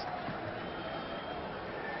 apiece.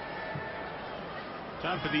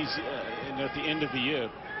 Time for these, at the end of the year,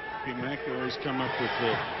 P-Mac always come up with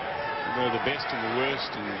the best and the worst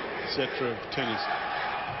and etc. of tennis.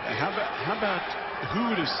 How about who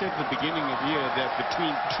would have said at the beginning of the year that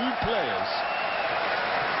between 2 players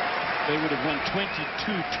they would have won 22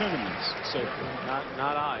 tournaments so far?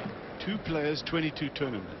 Not I. 2 players, 22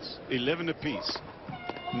 tournaments, 11 apiece,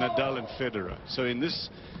 Nadal and Federer. So in this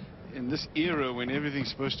era when everything's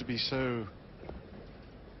supposed to be so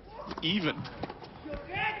even.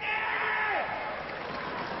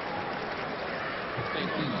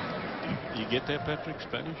 You get that, Patrick?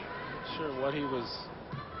 Spanish? Not sure what he was.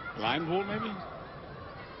 Line ball, maybe?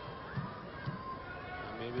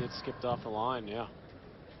 Maybe it skipped off the line, yeah.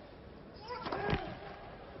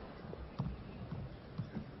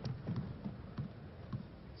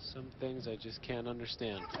 Some things I just can't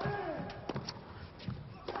understand.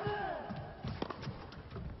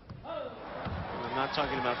 I'm not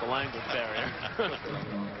talking about the language barrier.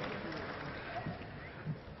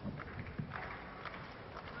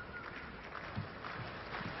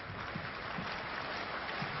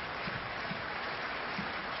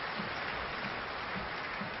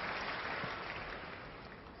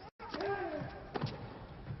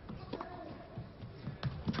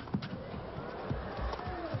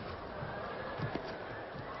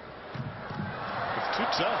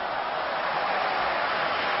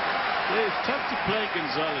 It's tough to play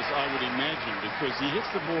González, I would imagine, because he hits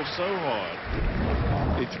the ball so hard.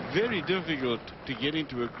 It's very difficult to get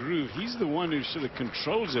into a groove. He's the one who sort of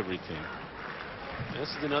controls everything. This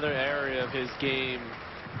is another area of his game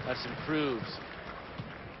that's improved.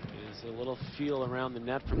 Is a little feel around the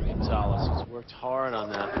net from González. He's worked hard on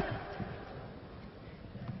that.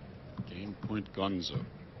 Game point Gonzo.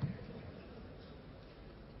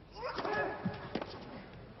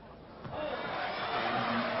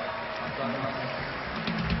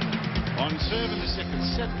 On serve in the second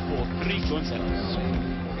set for 3 González.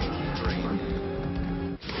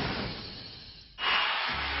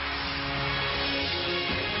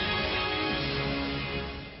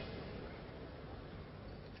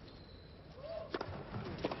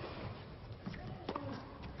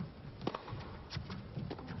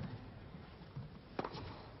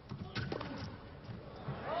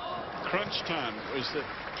 crunch time.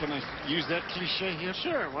 Can I use that cliche here?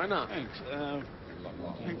 Sure, why not? Thanks.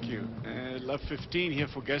 Thank you. Love 15 here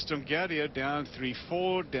for Gastón Gaudio. Down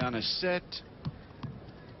 3-4, down a set.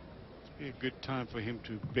 Be a good time for him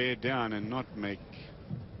to bear down and not make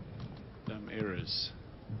dumb errors,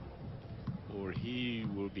 or he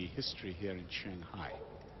will be history here in Shanghai.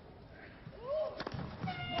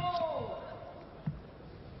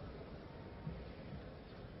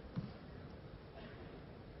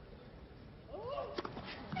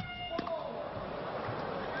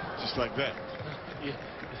 Just like that. Yeah.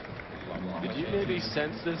 Did you maybe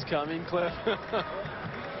sense this coming, Cliff? You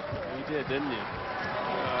did, didn't you?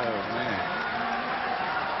 Oh, man.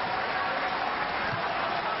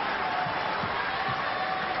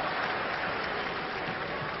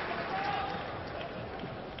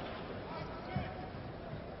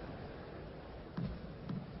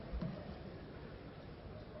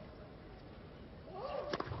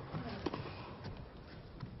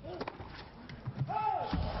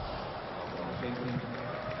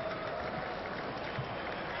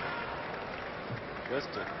 Just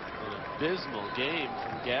an abysmal game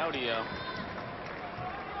from Gaudio.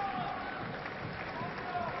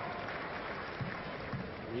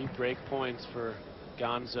 Three break points for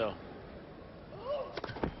Gonzo.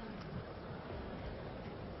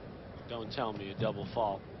 Don't tell me a double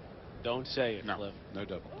fault. Don't say it, No, Cliff. no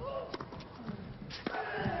double.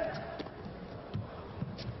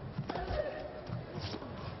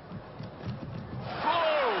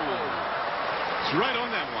 It's right on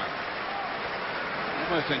that one.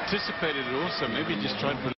 Almost anticipated it also. Maybe just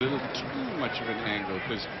tried for a little too much of an angle,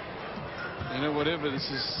 because, you know, whatever, this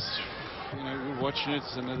is, you know, we're watching it.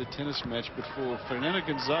 It's another tennis match. But for Fernando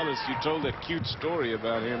González, you told that cute story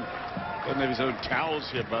about him. Doesn't have his own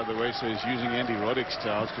towels here, by the way, so he's using Andy Roddick's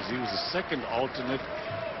towels because he was the second alternate.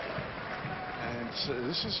 And so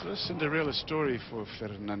this is a Cinderella story for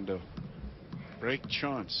Fernando. Break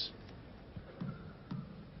chance.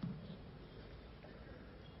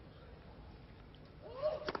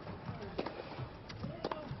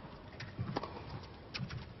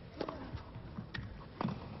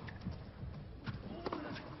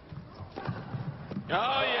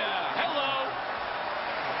 Oh, yeah. Hello.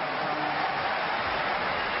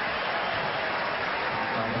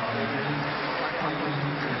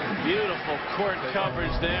 Beautiful court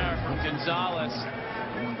coverage there from González.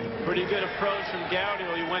 Pretty good approach from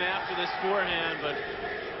Gaudio. He went after this forehand, but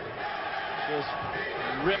just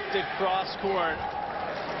ripped it cross court.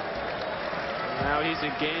 Now he's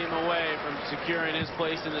a game away from securing his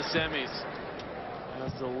place in the semis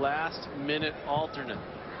as the last minute alternate.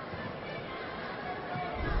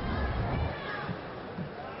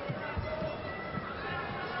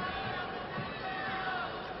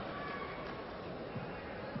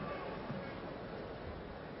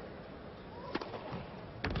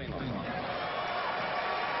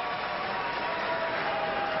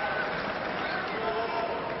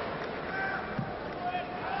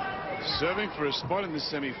 Serving for a spot in the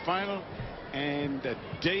semi-final and a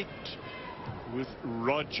date with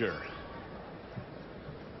Roger.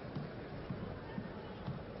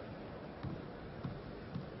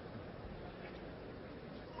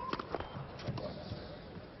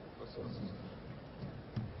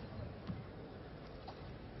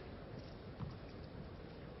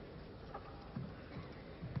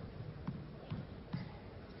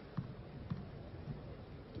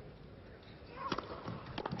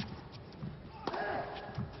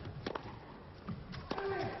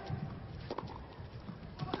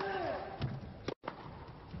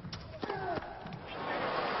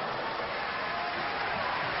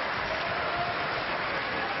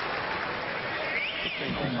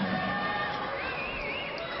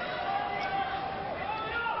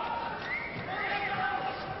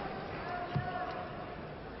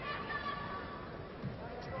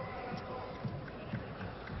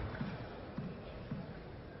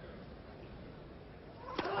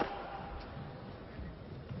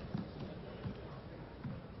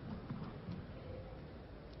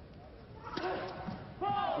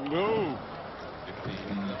 No.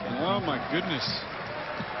 Oh my goodness.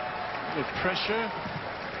 The pressure.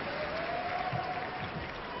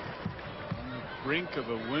 On the brink of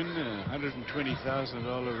a win,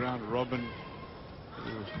 $120,000 round robin.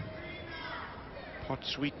 Pot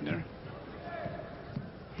sweetener.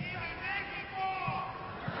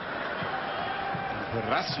 And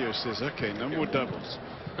Horacio says, okay, no more doubles.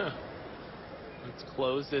 Let's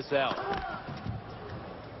close this out.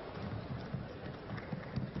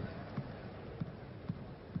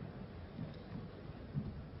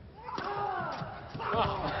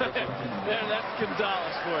 There, that's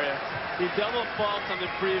González for you. He double faults on the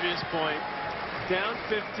previous point. Down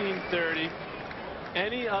 15-30.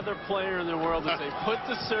 Any other player in the world would say, put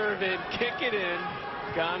the serve in, kick it in.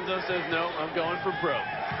 Gonzo says, no, I'm going for broke.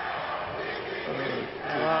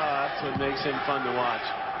 That's what makes him fun to watch.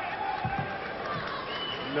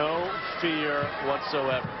 No fear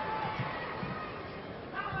whatsoever.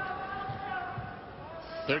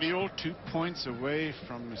 30 all, 2 points away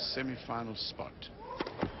from a semi-final spot.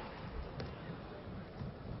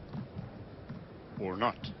 Or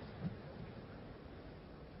not.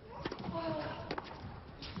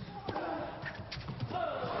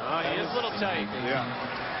 Oh, he is a little tight. Yeah.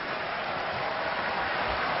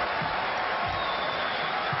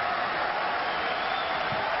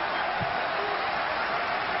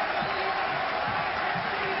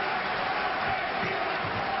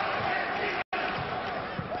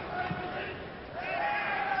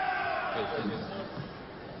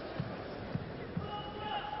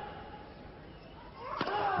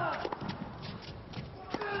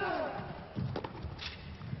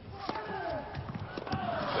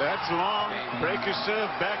 That's long. Breaker serve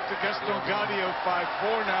back to Gastón Gaudio.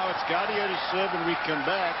 5-4 now. It's Gaudio to serve, and we come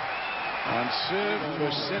back. On serve for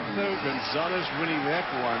Setno. González winning that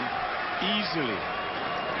one easily.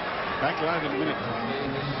 Back live in a minute.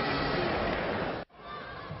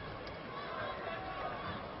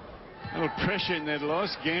 A little pressure in that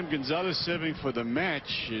last game. González serving for the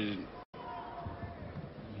match.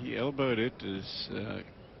 He elbowed it as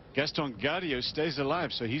Gastón Gaudio stays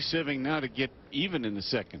alive, so he's serving now to get even in the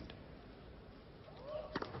second.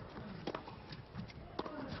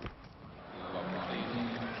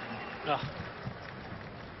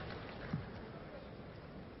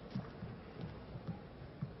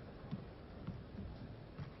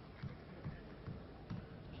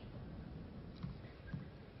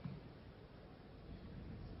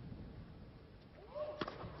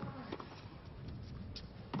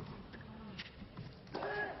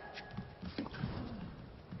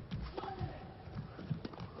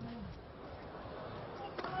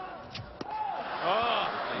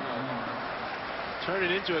 Turn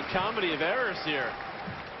it into a comedy of errors here.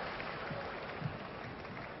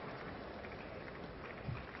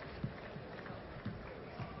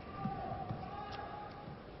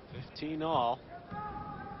 All.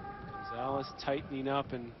 González tightening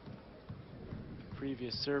up in the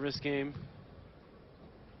previous service game.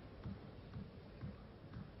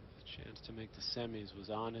 The chance to make the semis was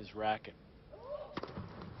on his racket.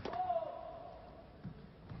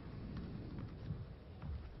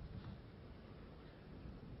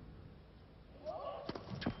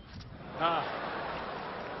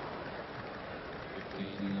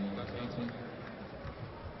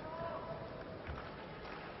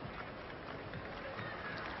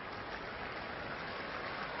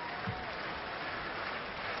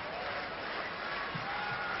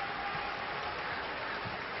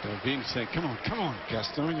 Being saying, come on,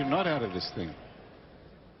 Gastón, you're not out of this thing.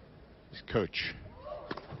 His coach.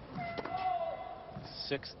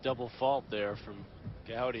 Sixth double fault there from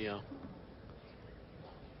Gaudio.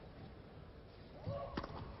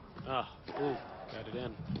 Ooh, got it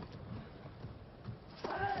in.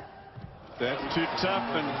 That's too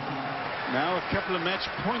tough, and now a couple of match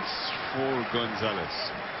points for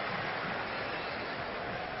González.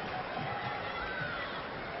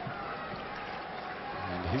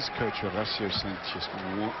 His coach, Horacio Sanchez,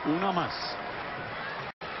 una más.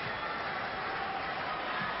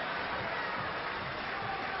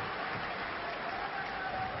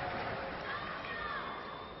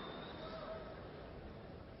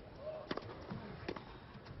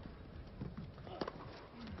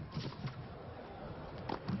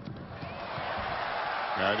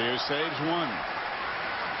 Gaudio saves one.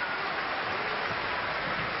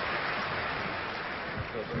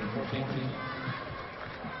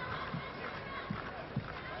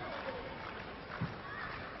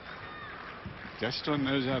 Gastón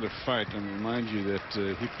knows how to fight, and remind you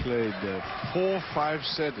that he played 4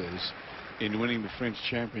 5-setters in winning the French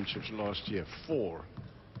championships last year. 4.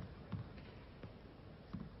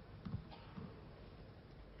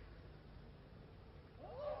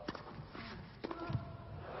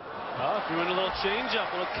 Threw in a little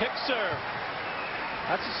change-up, a little kick serve.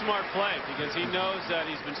 That's a smart play because he knows that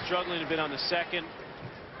he's been struggling a bit on the second.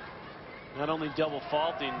 Not only double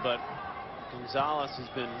faulting, but González has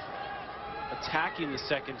been attacking the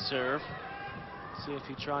second serve. See if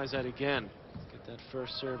he tries that again. Get that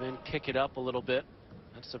first serve in, kick it up a little bit.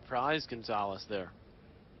 That surprised González there.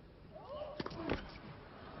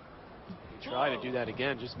 He tried to do that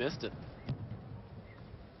again, just missed it.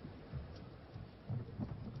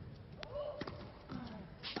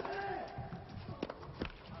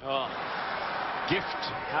 Oh. Gift.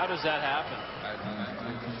 How does that happen?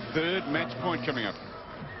 Third match point coming up.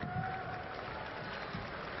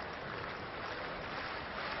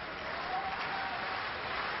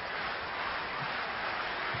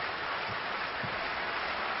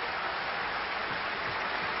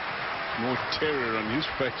 More terror on his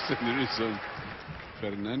face than there is on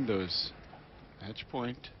Fernando's. Match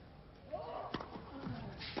point.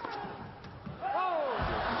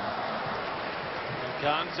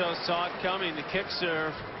 Gonzo saw it coming, the kick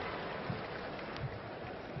serve.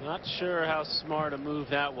 Not sure how smart a move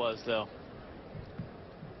that was, though.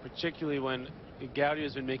 Particularly when Gaudio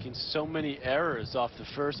has been making so many errors off the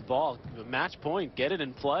first ball. The match point, get it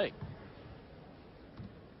in play.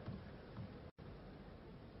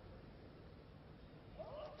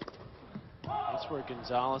 That's where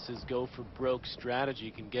González's go for broke strategy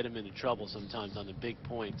can get him into trouble sometimes on the big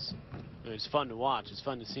points. I mean, it's fun to watch. It's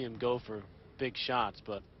fun to see him go for big shots,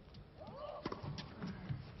 but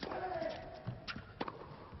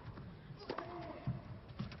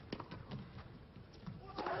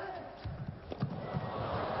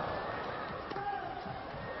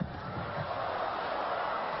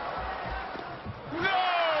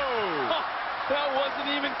that wasn't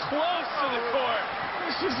even close to the court.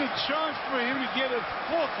 This is a chance for him to get a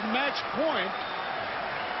fourth match point.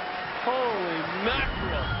 Holy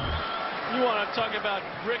mackerel. You want to talk about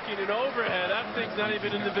bricking an overhead. That thing's not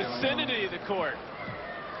even in the vicinity of the court.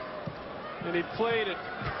 And he played it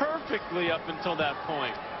perfectly up until that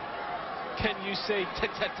point. Can you say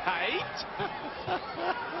tight?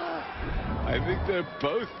 I think they're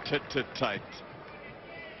both tight.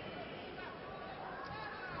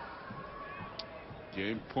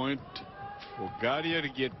 Game point for Gaudio to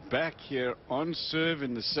get back here on serve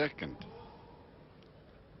in the second.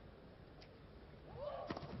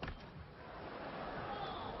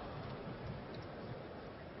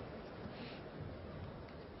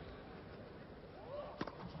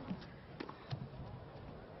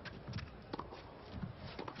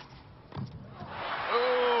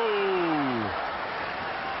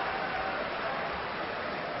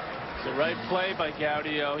 The right play by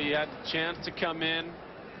Gaudio. He had the chance to come in.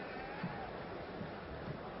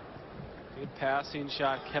 Good passing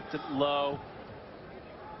shot, kept it low.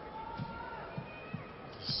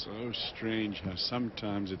 So strange how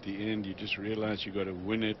sometimes at the end you just realize you got to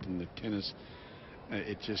win it, and the tennis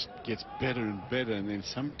it just gets better and better, and then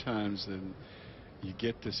sometimes then you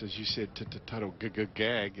get this, as you said, total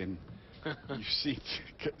gag, and you see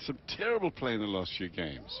some terrible play in the last few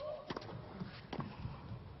games.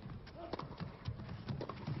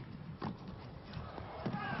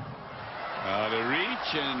 Out of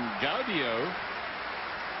reach, and Gaudio,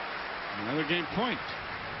 another game point.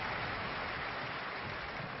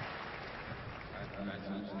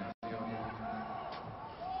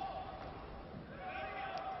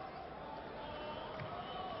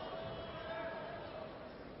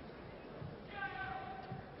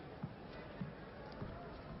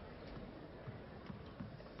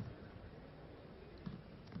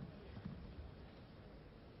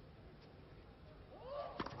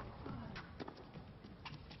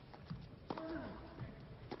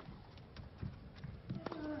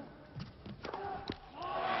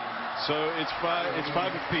 So it's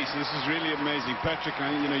five apiece. This is really amazing. Patrick,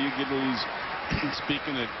 you know, you get all these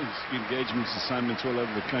speaking at engagements, assignments all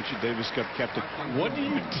over the country, Davis Cup captain. What do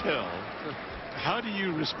you tell? How do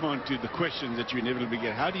you respond to the question that you inevitably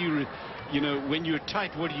get? How do you, you know, when you're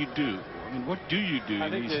tight, what do you do? I mean, what do you do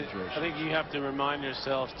in these situations? I think you have to remind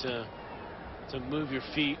yourself to move your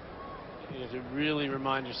feet. You have to really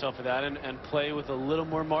remind yourself of that, and play with a little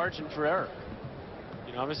more margin for error.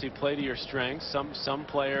 You know, obviously play to your strengths. Some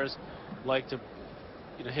players like to,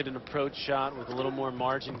 you know, hit an approach shot with a little more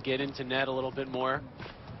margin, get into net a little bit more.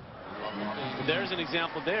 But there's an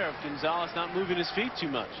example there of González not moving his feet too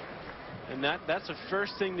much, and that's the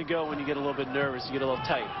first thing to go when you get a little bit nervous, you get a little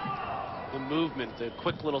tight. The movement, the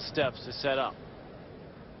quick little steps to set up.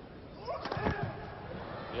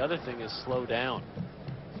 The other thing is slow down.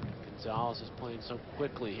 González is playing so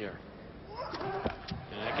quickly here.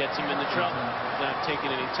 And that gets him into trouble. He's not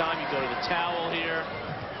taking any time. You go to the towel here,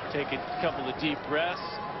 take a couple of deep breaths.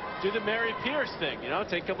 Do the Mary Pierce thing, you know,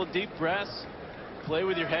 take a couple of deep breaths, play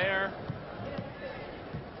with your hair.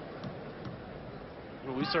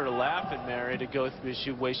 Well, we sort of laugh at Mary to go through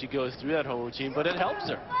the way she goes through that whole routine, but it helps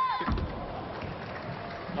her.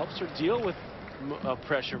 Helps her deal with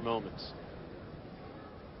pressure moments.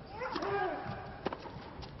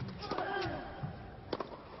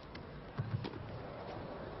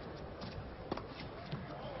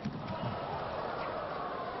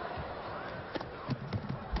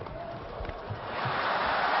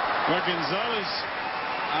 Well, González,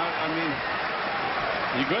 I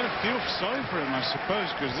mean, you got to feel sorry for him, I suppose,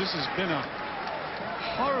 because this has been a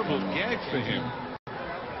horrible gag for him.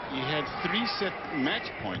 He had 3 set match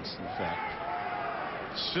points, in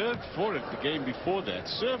fact. Served for it the game before that.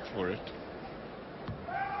 Served for it.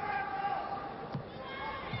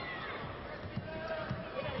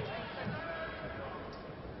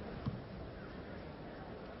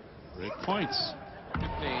 Break points.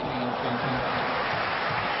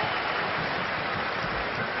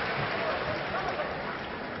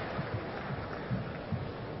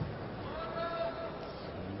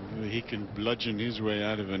 He can bludgeon his way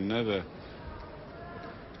out of another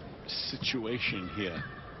situation here.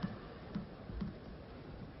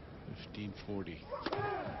 15-40.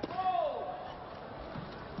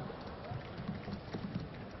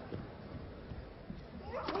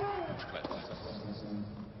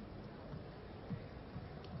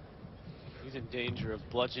 He's in danger of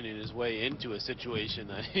bludgeoning his way into a situation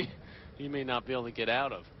that he may not be able to get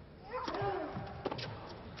out of.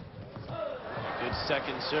 Good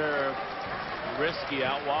second serve, risky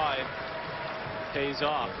out wide, pays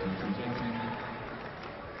off.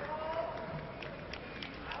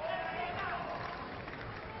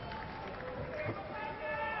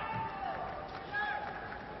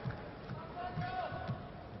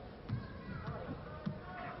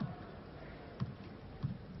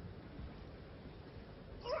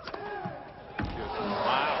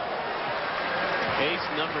 Wow.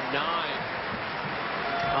 Ace number 9.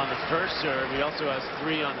 On the first serve. He also has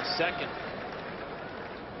 3 on the second.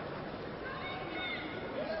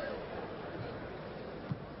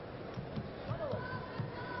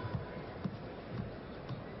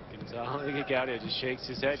 González, Gaudio just shakes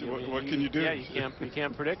his head. So what can you do? Yeah, you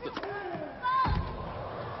can't predict it.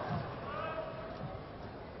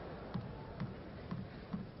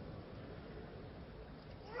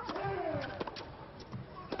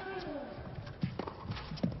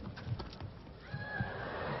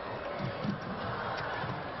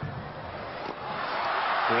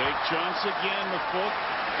 Great chance again, the 4th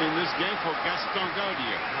in this game for Gastón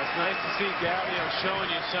Gaudio. It's nice to see Gaudio showing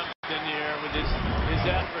you something here with his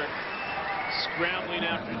effort. Scrambling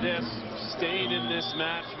after this, staying in this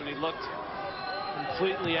match when he looked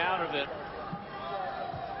completely out of it.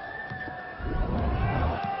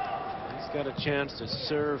 He's got a chance to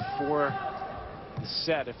serve for the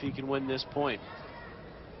set if he can win this point.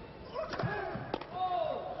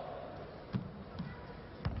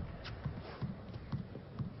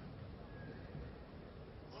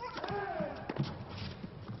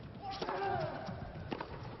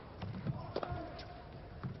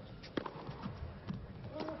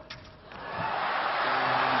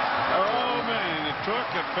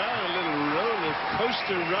 Talk about a little roller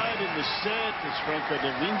coaster ride in the set, as Franco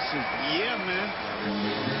Devine says. Yeah, man.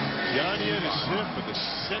 Gaudio to serve for the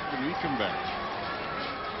set when we come back.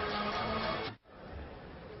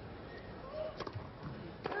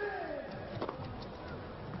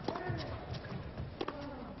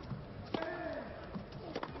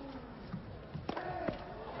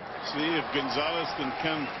 See if González can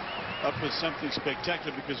come up with something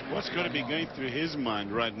spectacular, because what's got to be going through his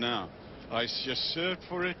mind right now? I just served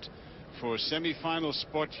for it for a semi-final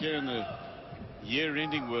spot here in the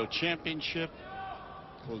year-ending World Championship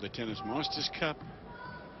called the Tennis Masters Cup.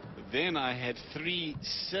 Then I had 3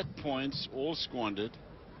 set points all squandered.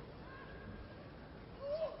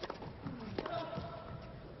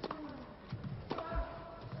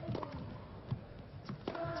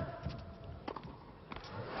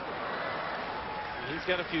 He's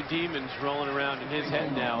got a few demons rolling around in his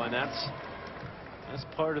head now, and that's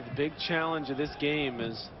part of the big challenge of this game,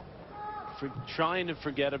 is trying to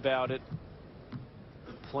forget about it,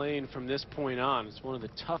 playing from this point on. It's one of the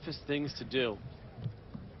toughest things to do,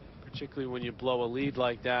 particularly when you blow a lead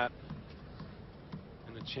like that,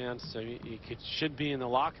 and a chance. So he should be in the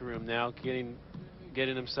locker room now, getting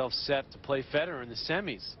himself set to play Federer in the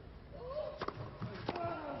semis.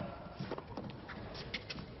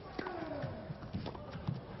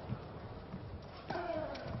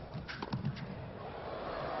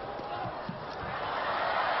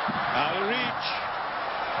 Out of reach.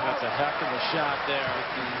 That's a heck of a shot there.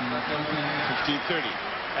 15-30.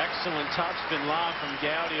 Excellent topspin lob from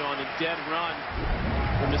Gaudio on a dead run.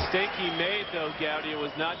 The mistake he made, though, Gaudio,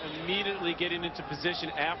 was not immediately getting into position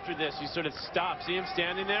after this. He sort of stopped. See him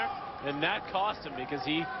standing there? And that cost him, because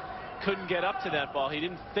he couldn't get up to that ball. He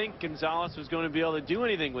didn't think González was going to be able to do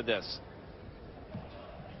anything with this.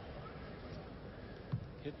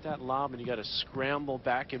 Hit that lob, and you got to scramble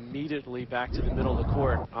back immediately back to the middle of the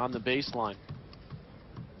court on the baseline.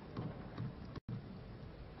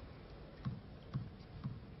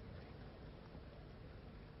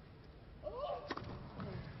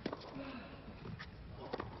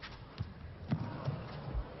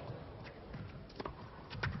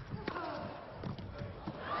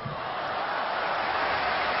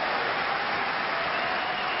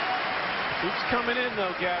 Keeps coming in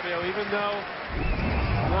though, Gaudio, even though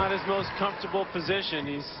not his most comfortable position.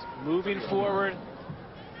 He's moving forward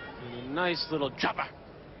in a nice little chopper.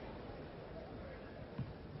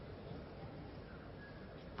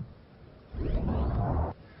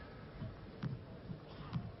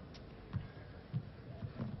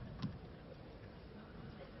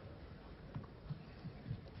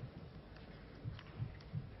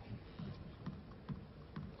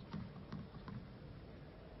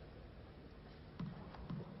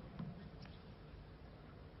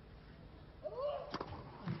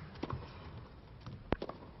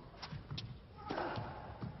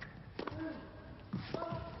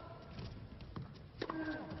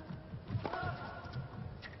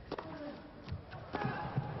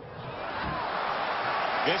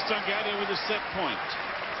 Gastón Gaudio with a set point.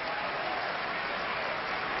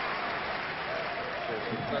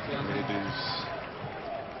 It is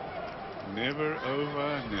never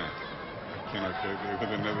over. No, I cannot go there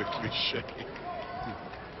with another cliche.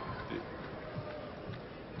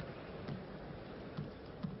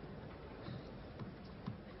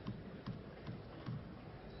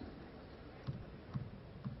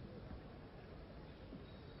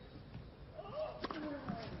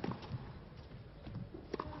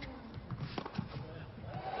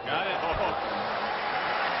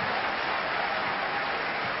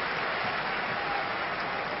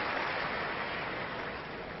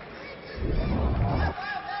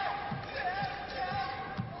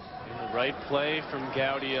 Right play from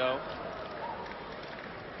Gaudio.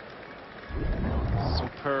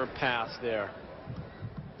 Superb pass there.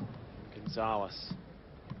 González.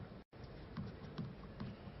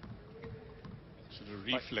 So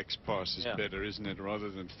the reflex pass is better, isn't it,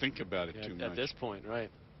 rather than think about it too much. At this point,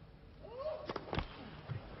 right.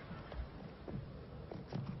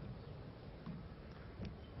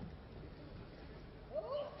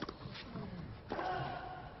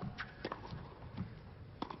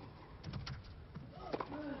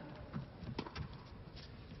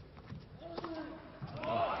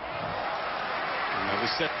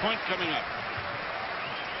 Set point coming up.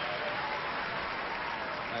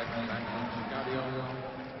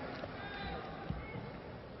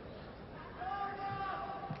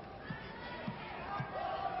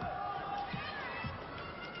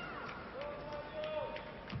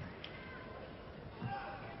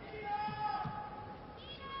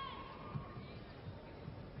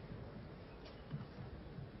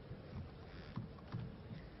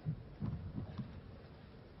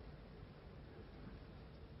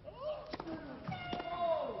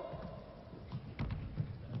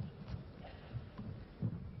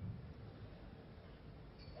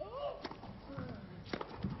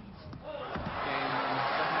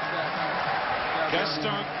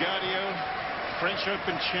 Gastón Gaudio, French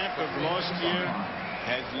Open champ of last year,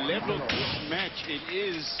 has leveled this match. It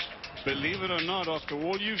is, believe it or not, after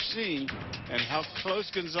all you've seen and how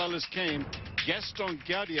close González came, Gastón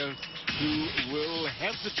Gaudio, who will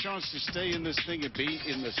have the chance to stay in this thing and be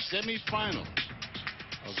in the semi-final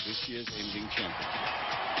of this year's ending champion.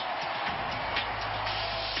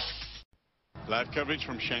 Live coverage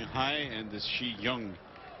from Shanghai and the Xiyong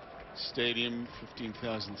Stadium.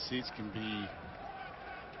 15,000 seats can be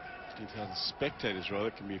 15,000 spectators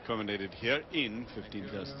rather can be accommodated here in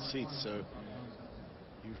 15,000 seats. So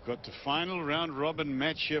you've got the final round robin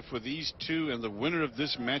match here for these two, and the winner of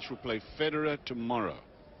this match will play Federer tomorrow.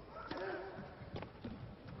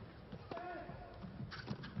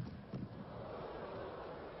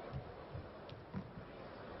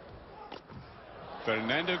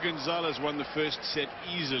 Fernando González won the first set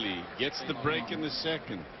easily, gets the break in the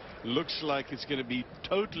second. Looks like it's going to be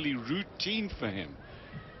totally routine for him.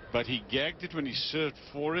 But he gagged it when he served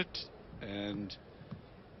for it, and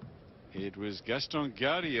it was Gastón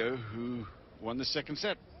Gaudio who won the second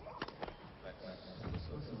set.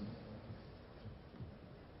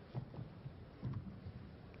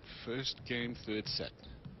 First game, third set.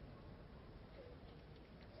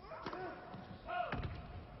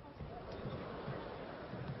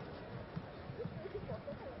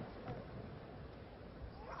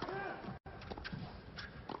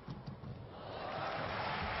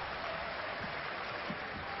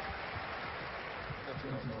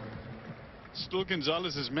 Still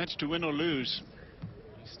González's match to win or lose.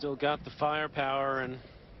 He's still got the firepower and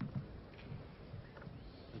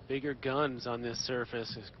the bigger guns on this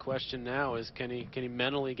surface. His question now is, can he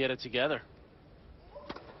mentally get it together?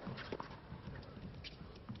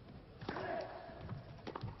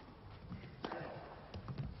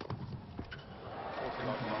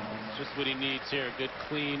 Just what he needs here. A good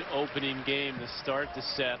clean opening game to start the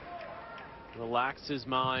set. Relax his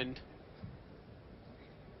mind.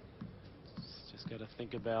 Got to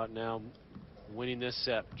think about now winning this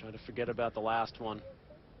set, trying to forget about the last one.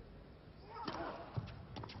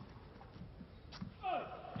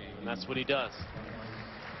 And that's what he does.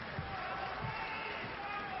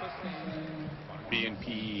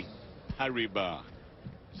 BNP Paribas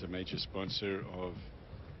is a major sponsor of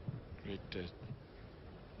great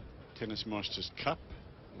Tennis Masters Cup.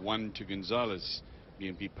 1 to González.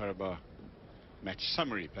 BNP Paribas match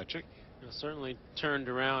summary, Patrick. Certainly turned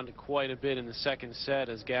around quite a bit in the second set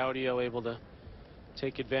as Gaudio able to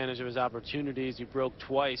take advantage of his opportunities. He broke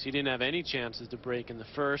twice. He didn't have any chances to break in the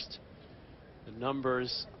first. The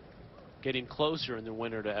numbers getting closer in the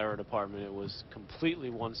winner to error department. It was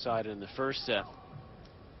completely one-sided in the first set.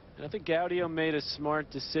 And I think Gaudio made a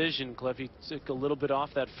smart decision, Cliff. He took a little bit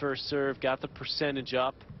off that first serve, got the percentage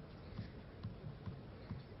up,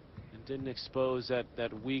 and didn't expose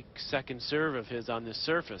that weak second serve of his on this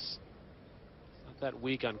surface. Not that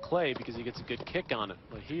weak on clay because he gets a good kick on it,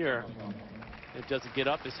 but here it doesn't get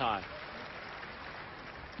up as high.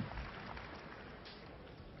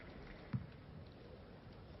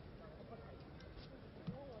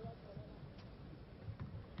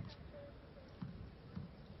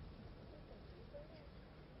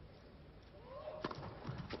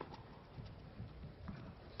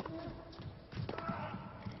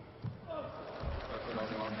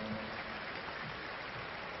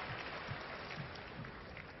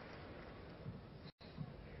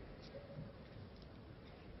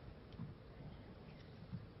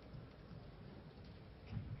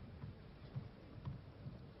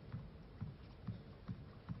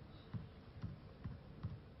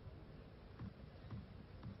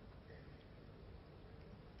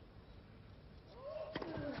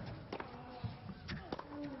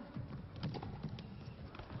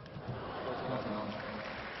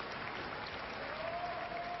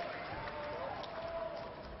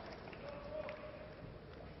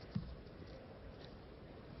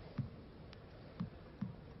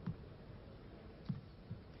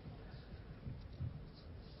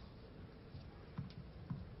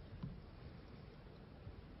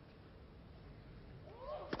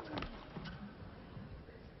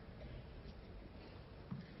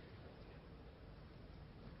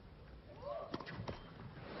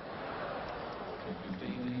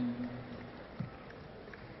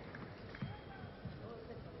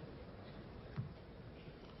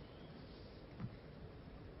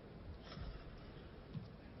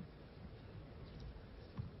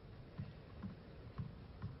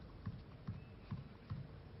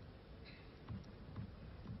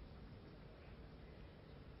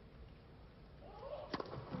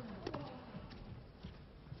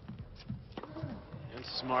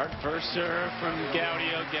 Smart first serve from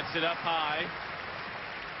Gaudio, gets it up high.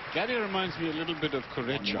 Gaudio reminds me a little bit of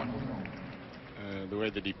Correcha, the way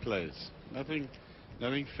that he plays. Nothing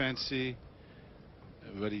fancy,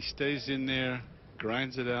 but he stays in there,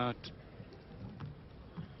 grinds it out.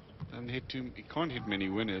 He can't hit many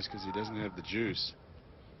winners because he doesn't have the juice.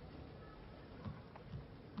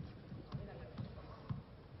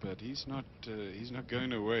 But he's not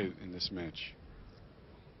going away in this match.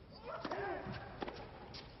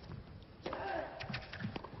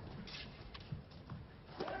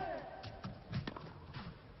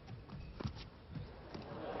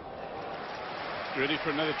 Ready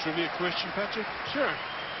for another trivia question, Patrick? Sure.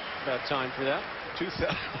 About time for that.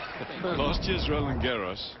 Last year's Roland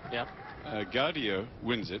Garros. Yep. Gaudio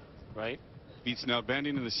wins it. Right. Beats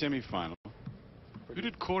Nalbandian in the semi-final. Who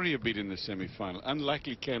did Coria beat in the semi-final?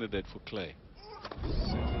 Unlikely candidate for clay.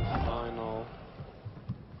 Semi-final.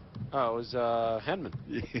 Oh, it was Henman.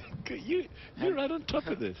 You're right on top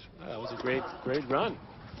of this. That was a great run.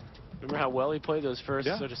 Remember how well he played those first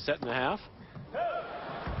sort of set and a half?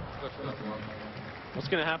 What's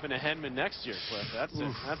going to happen to Henman next year, Cliff?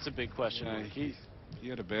 That's a big question. He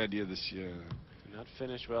had a bad year this year. Not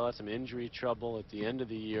finished well. Had some injury trouble at the end of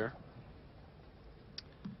the year.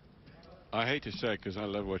 I hate to say it because I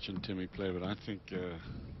love watching Timmy play, but I think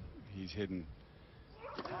he's heading.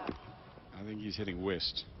 I think he's heading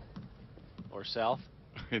west or south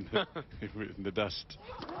in the dust.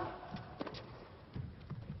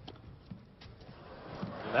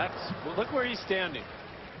 Look where he's standing.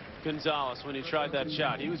 González, when he tried that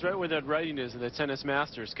shot, he was right where that writing is in the Tennis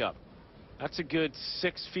Masters Cup. That's a good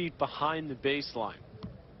 6 feet behind the baseline.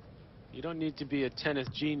 You don't need to be a tennis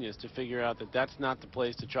genius to figure out that that's not the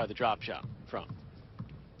place to try the drop shot from.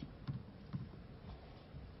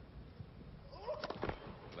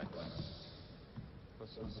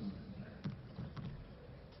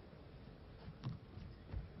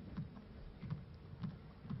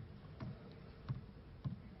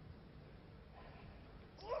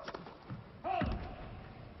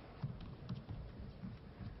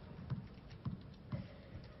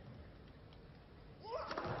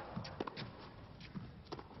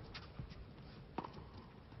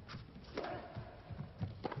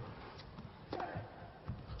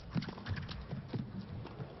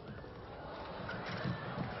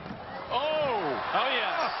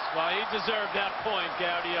 yes. Well, he deserved that point,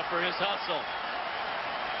 Gaudio, for his hustle.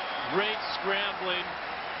 Great scrambling.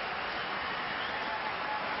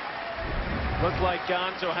 Looked like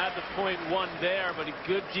Gonzo had the point won there, but a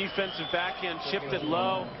good defensive backhand, chipped it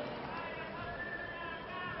low.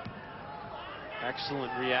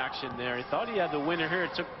 Excellent reaction there. He thought he had the winner here.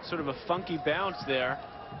 It took sort of a funky bounce there.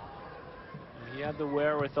 And he had the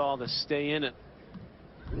wherewithal to stay in it.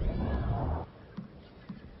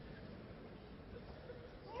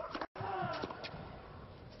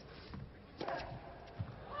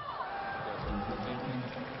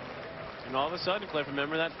 And all of a sudden, Cliff,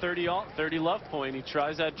 remember that 30 love point? He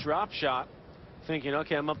tries that drop shot, thinking,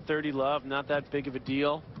 okay, I'm up 30 love, not that big of a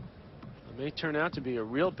deal. It may turn out to be a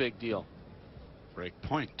real big deal. Break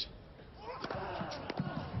point. Well,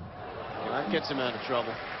 that gets him out of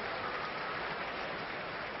trouble.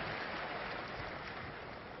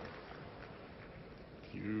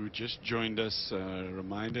 You just joined us.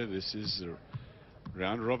 Reminder, this is a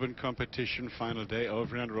round-robin competition, final day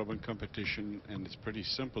of round-robin competition, and it's pretty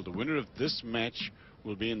simple. The winner of this match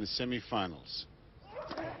will be in the semi-finals.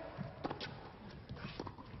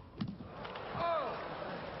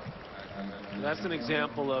 That's an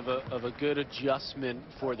example of a good adjustment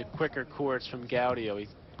for the quicker courts from Gaudio.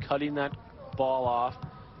 He's cutting that ball off,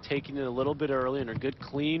 taking it a little bit early, and a good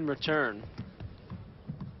clean return.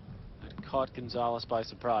 That caught González by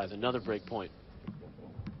surprise. Another break point.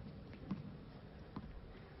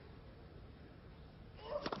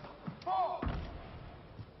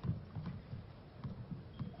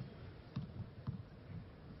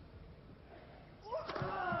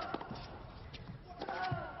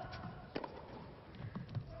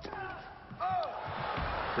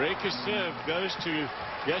 Breaker serve goes to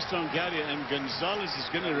Gastón Gaudio, and González is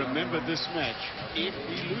going to remember this match if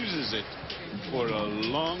he loses it for a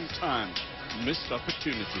long time. Missed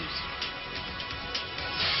opportunities.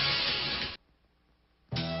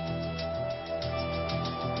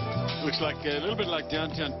 Looks like a little bit like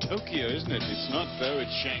downtown Tokyo, isn't it? It's not, though.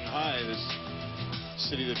 It's Shanghai, this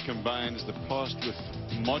city that combines the past with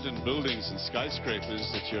modern buildings and skyscrapers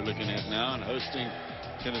that you're looking at now, and hosting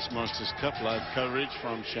Tennis Masters Cup live coverage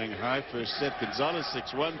from Shanghai. First set, González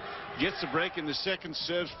 6-1, gets a break in the second,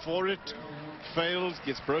 serves for it, fails,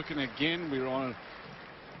 gets broken again.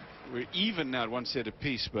 We're even now at one set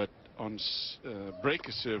apiece, but on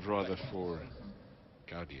breaker serve rather for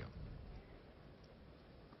Gaudio.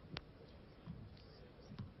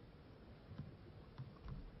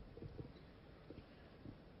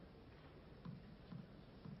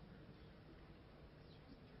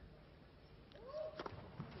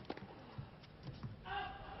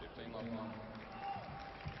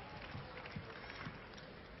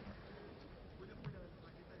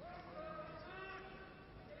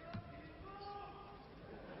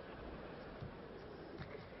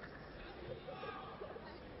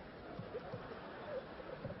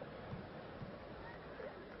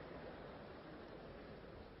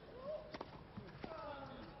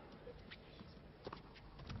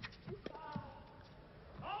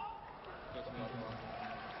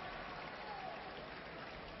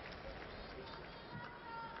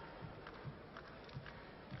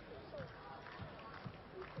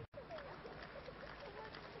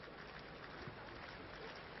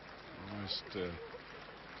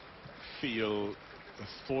 Feel the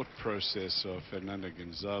thought process of Fernando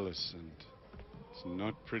González, and it's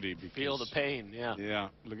not pretty. Because feel the pain, yeah. Yeah,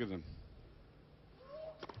 look at them.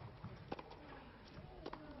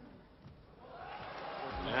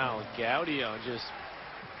 Now Gaudio just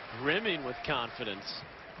brimming with confidence.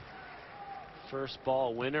 First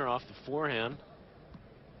ball winner off the forehand.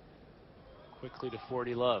 Quickly to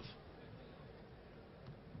 40 love.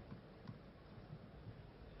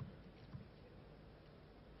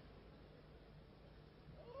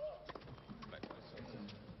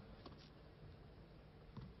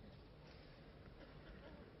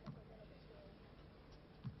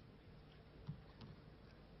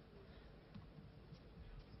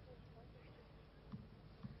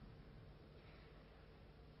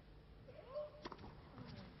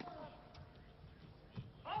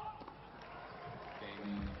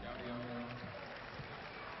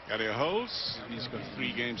 Gaudio holds. He's got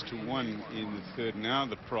 3 games to 1 in the third. Now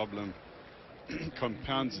the problem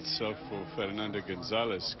compounds itself for Fernando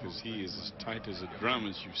González, because he is as tight as a drum,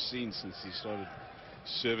 as you've seen since he started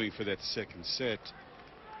serving for that second set.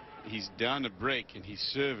 He's down a break and he's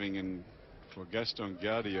serving, and for Gastón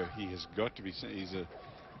Gaudio, he has got to be, he's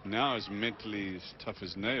now as mentally as tough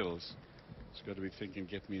as nails. He's got to be thinking,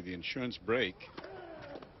 get me the insurance break.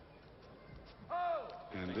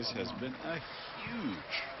 And this has been a huge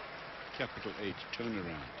capital H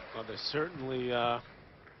turnaround. Well, there's certainly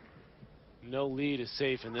no lead is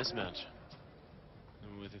safe in this match.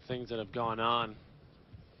 And with the things that have gone on,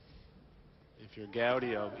 if you're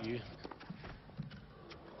Gaudio, you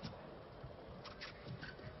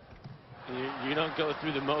don't go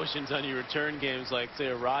through the motions on your return games like, say,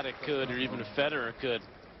 a Roddick could, or even a Federer could.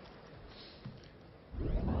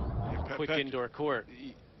 Quick indoor court.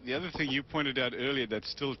 The other thing you pointed out earlier that's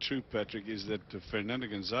still true, Patrick, is that Fernando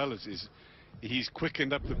González he's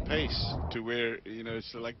quickened up the pace to where, you know,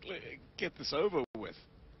 it's like, get this over with.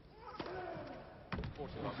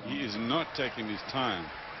 He is not taking his time.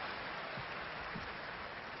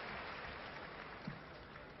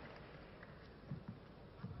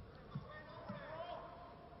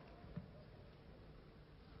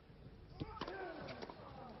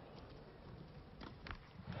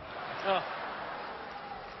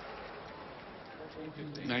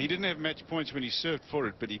 Now, he didn't have match points when he served for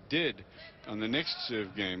it, but he did on the next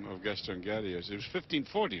serve game of Gastón Gaudio's. It was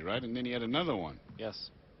 15-40, right? And then he had another one. Yes.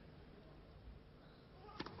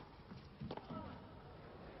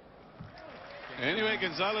 Anyway,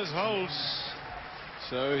 González holds.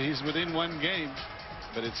 So he's within one game.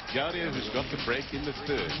 But it's Gaudio who's got the break in the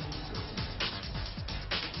third.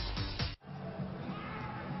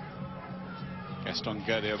 Gastón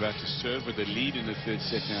Gaudio about to serve with the lead in the third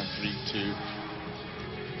set now, 3-2.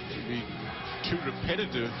 It'll be too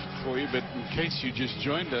repetitive for you, but in case you just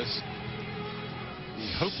joined us,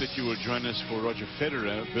 we hope that you will join us for Roger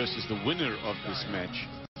Federer versus the winner of this match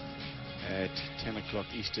at 10 o'clock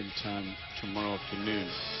Eastern Time tomorrow afternoon.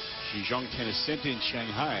 Xizhong Tennis Center in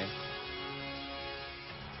Shanghai.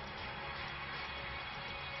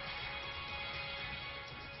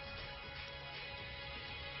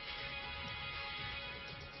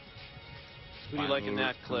 Who do you like in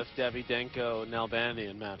that, Cliff? Davydenko,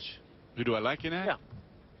 Nalbandian match. Who do I like in that? Yeah.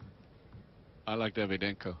 I like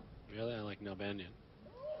Davydenko. Really? I like Nalbandian.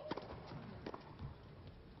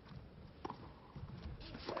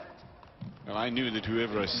 Well, I knew that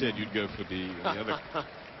whoever I said, you'd go for the other.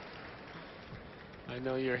 I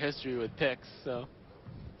know your history with picks, so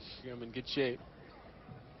I'm in good shape.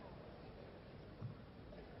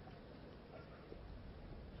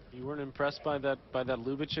 You weren't impressed by that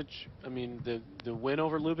Ljubicic? I mean, the win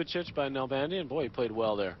over Ljubicic by Nalbandian? Boy, he played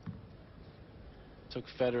well there. Took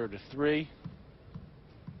Federer to 3.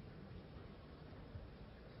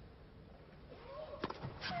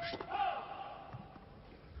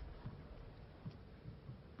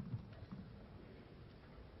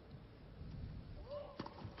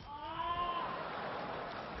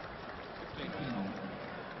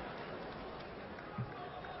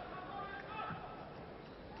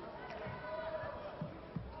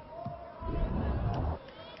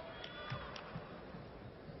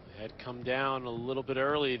 Had come down a little bit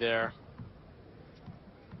early there.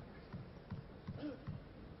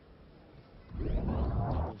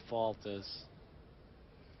 Double fault has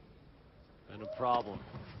been a problem.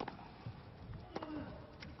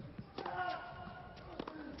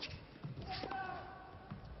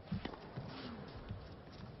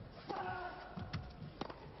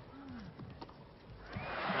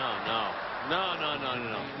 No.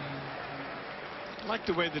 I like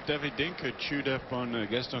the way that Davydenko chewed up on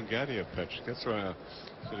Gastón Gaudio, Patrick. That's why I'm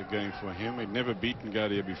sort of going for him. He'd never beaten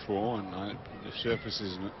Gaudio before, and the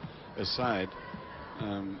surfaces aside,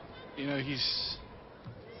 you know,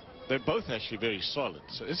 they're both actually very solid.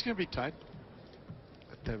 So it's going to be tight.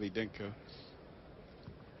 Davydenko,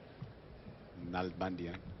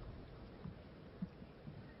 Nalbandian.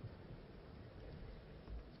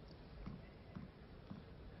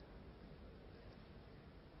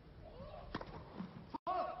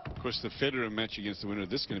 Of course, the Federer match against the winner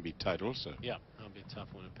of this is going to be tight also. Yeah, that'll be a tough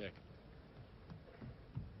one to pick.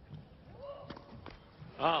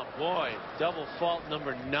 Oh, boy. Double fault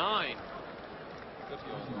number 9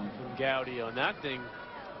 from Gaudio, and that thing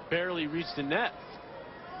barely reached the net.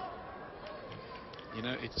 You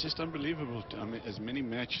know, it's just unbelievable. I mean, as many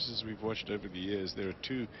matches as we've watched over the years, there are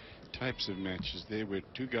two types of matches there where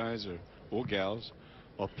two guys or gals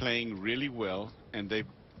are playing really well, and they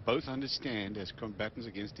both understand as combatants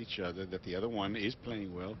against each other that the other one is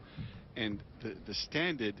playing well, and the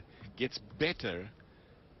standard gets better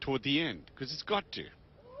toward the end, because it's got to.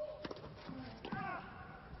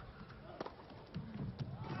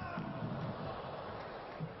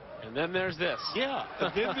 And then there's this. Yeah,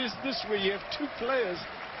 and then there's this where you have two players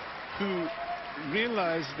who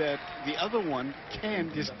realize that the other one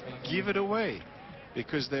can just give it away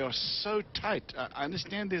because they are so tight. I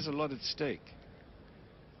understand there's a lot at stake,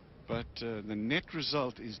 but the net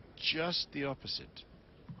result is just the opposite.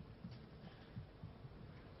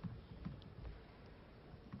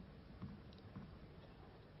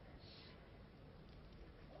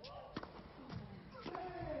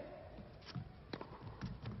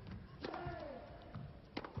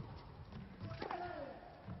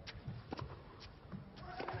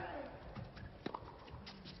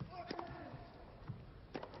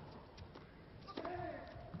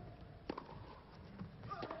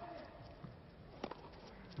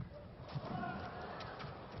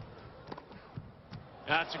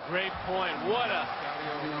 That's a great point. What a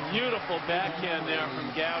beautiful backhand there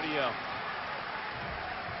from Gaudio.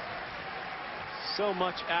 So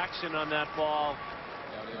much action on that ball.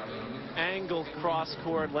 Angled cross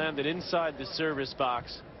court, landed inside the service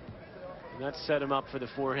box. And that set him up for the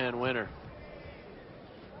forehand winner.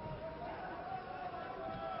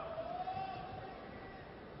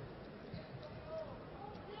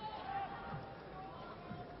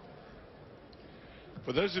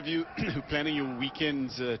 For those of you who are planning your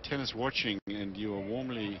weekend's tennis watching, and you are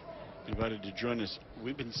warmly invited to join us,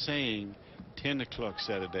 we've been saying 10 o'clock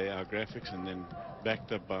Saturday, our graphics, and then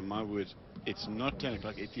backed up by my words. It's not 10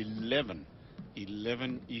 o'clock, it's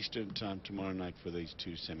 11 Eastern time tomorrow night for these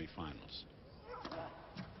two semifinals.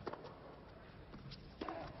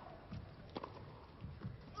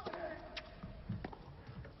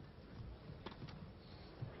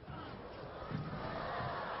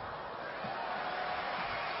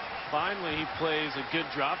 Finally, he plays a good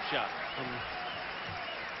drop shot from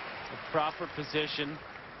the proper position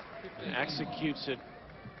and executes it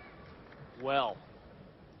well.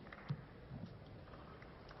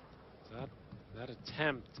 That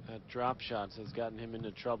attempt at drop shots has gotten him into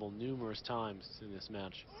trouble numerous times in this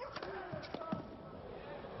match.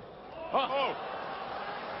 Oh!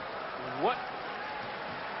 What?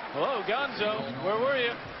 Hello, Gonzo. Where were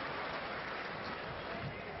you?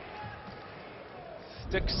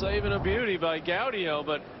 Stick saving a beauty by Gaudio,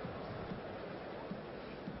 but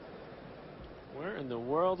where in the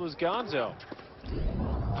world was Gonzo?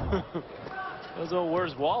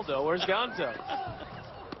 Where's Waldo? Where's Gonzo?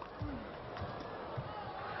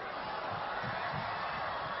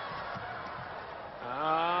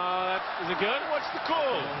 Is it good? What's the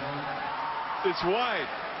call? It's wide.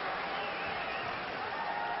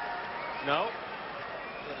 No.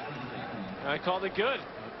 I called it good.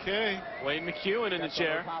 Okay. Wayne McEwen in the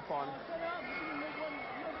chair.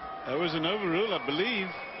 That was an overrule, I believe.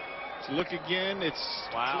 To look again, it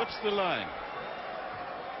slips the line.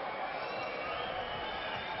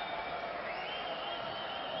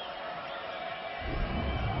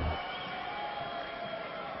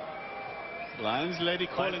 Lions lady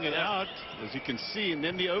calling it out, as you can see, and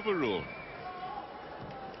then the overrule.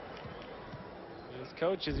 His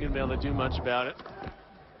coach isn't going to be able to do much about it.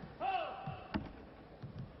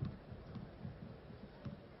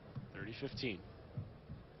 .30-15.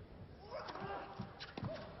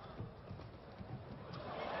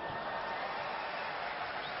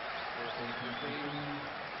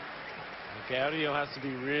 Gaudio has to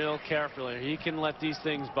be real careful here. He can let these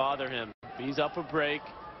things bother him. If he's up a break,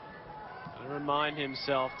 to remind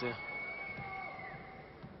himself to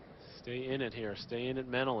stay in it here, stay in it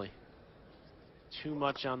mentally. Too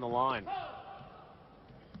much on the line.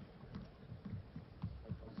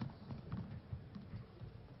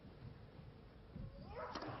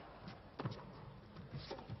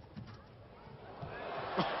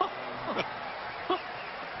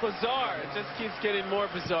 Bizarre. It just keeps getting more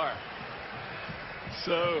bizarre.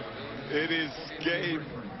 So it is game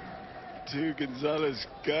to González.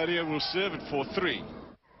 Gaudio will serve it for 3.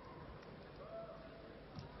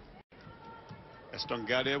 Gastón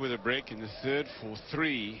Gaudio with a break in the third for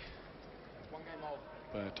 3.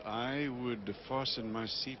 But I would fasten my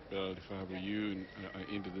seatbelt if I were you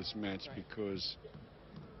into this match, because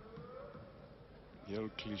the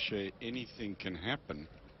old cliche, anything can happen,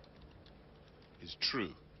 is true.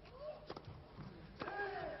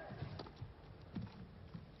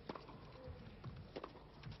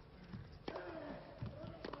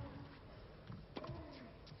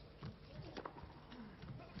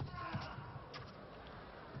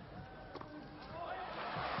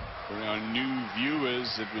 For our new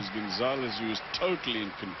viewers, it was González who was totally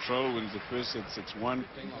in control. Wins the first set 6-1.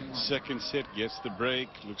 Second set gets the break.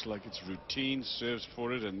 Looks like it's routine. Serves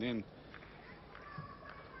for it, and then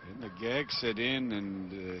the gag set in,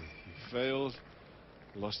 and he failed.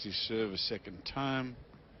 Lost his serve a second time.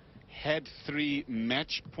 Had 3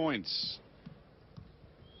 match points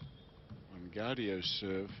on Gaudio's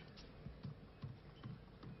serve.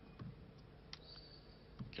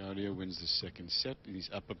 Gaudio wins the second set, and he's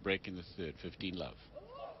up a break in the third. 15-love.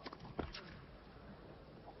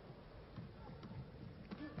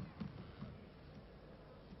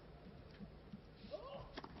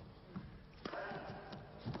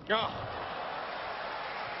 Oh.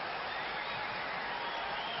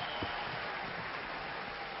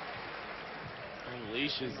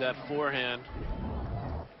 Unleashes that forehand.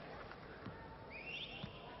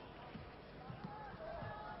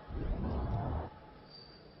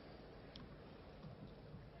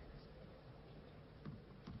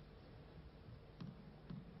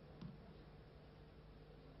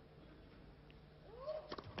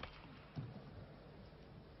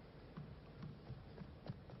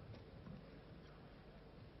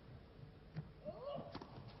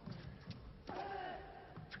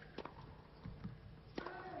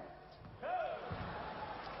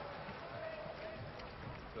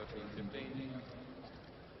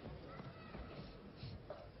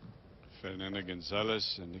 Fernando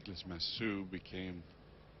González and Nicolas Massou became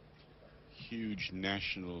huge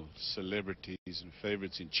national celebrities and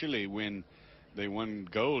favorites in Chile when they won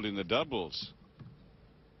gold in the doubles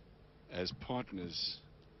as partners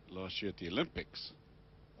last year at the Olympics.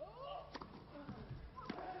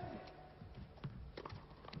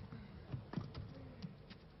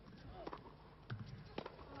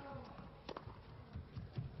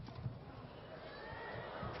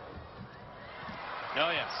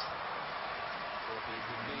 Oh, yes.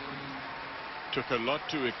 Took a lot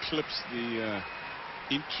to eclipse the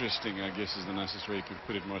interesting, I guess is the nicest way you could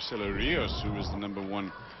put it, Marcelo Rios, who was the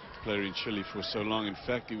 #1 player in Chile for so long. In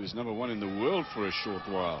fact, he was #1 in the world for a short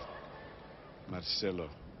while. Marcelo.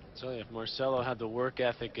 So if Marcelo had the work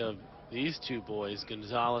ethic of these two boys,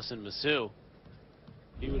 González and Massou,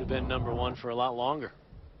 he would have been #1 for a lot longer.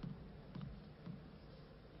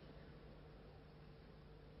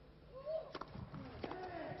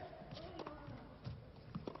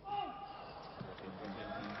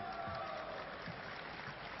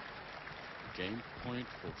 Game point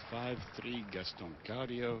for 5-3 Gastón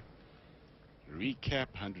Gaudio. Recap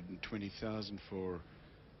 120,000 for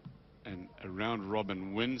a round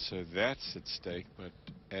robin win, so that's at stake. But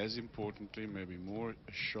as importantly, maybe more,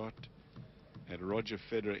 a shot at Roger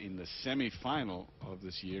Federer in the semi-final of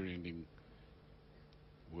this year-ending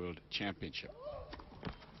World Championship.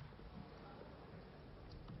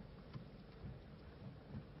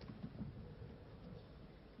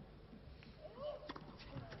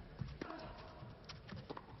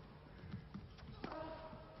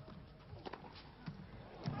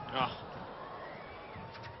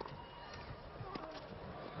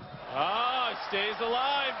 Stays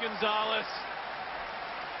alive, González.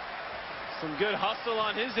 Some good hustle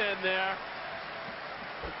on his end there.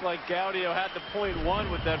 Looked like Gaudio had the .1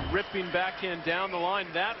 with that ripping backhand down the line.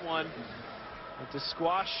 That one, with the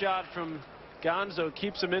squash shot from Gonzo,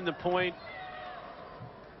 keeps him in the point.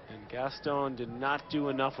 And Gastón did not do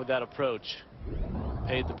enough with that approach.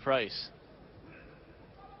 Paid the price.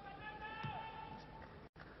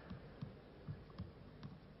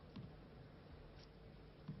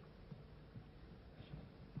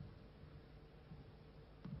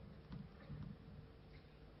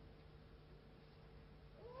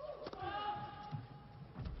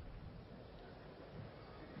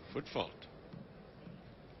 Foot fault.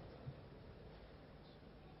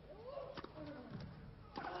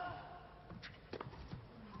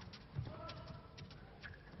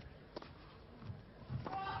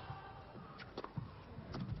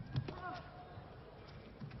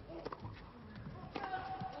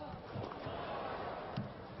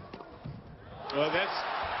 Well, that's,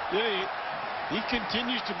 yeah, he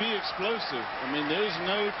continues to be explosive. I mean, there's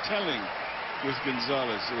no telling with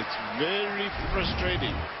González. It's very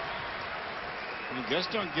frustrating. I mean,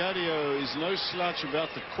 Gastón Gaudio is no slouch about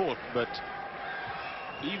the court, but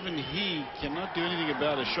even he cannot do anything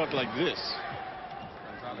about a shot like this.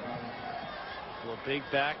 Well, big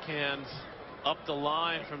backhand up the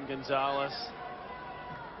line from González.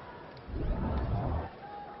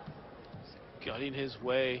 Gutting his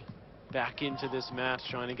way back into this match,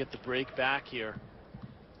 trying to get the break back here.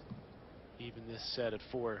 Even this set at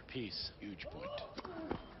 4 apiece. Huge point.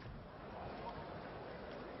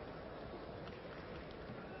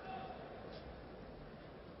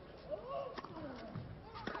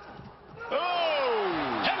 Oh!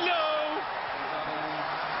 Hello!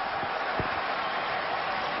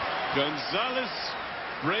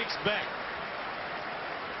 González breaks back.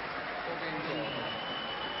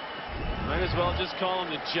 Might as well just call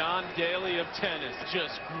him the John Daly of tennis.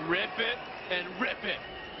 Just grip it and rip it.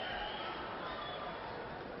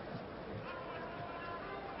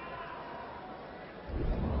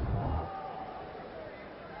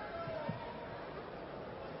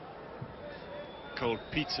 Cold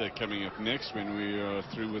pizza coming up next when we are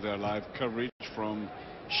through with our live coverage from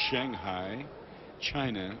Shanghai,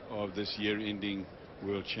 China, of this year-ending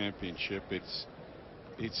World Championship.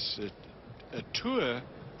 It's a tour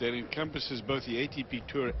that encompasses both the ATP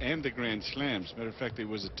Tour and the Grand Slams. Matter of fact, there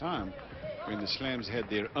was a time when the Slams had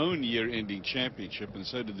their own year-ending championship, and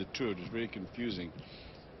so did the Tour. It was very confusing.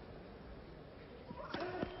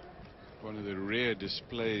 One of the rare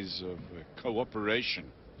displays of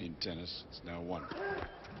cooperation in tennis. It's now one.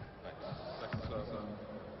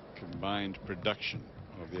 Combined production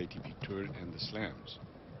of the ATP Tour and the Slams.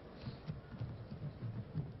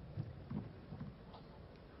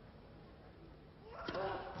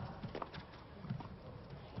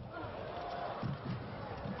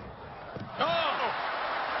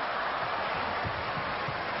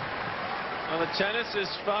 Well, the tennis is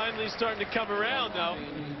finally starting to come around, though.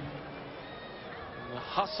 The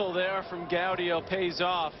hustle there from Gaudio pays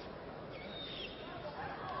off.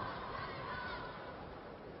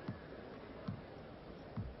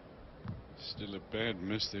 Still a bad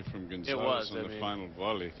miss there from González on the final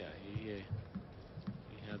volley. Yeah, he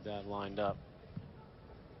had that lined up.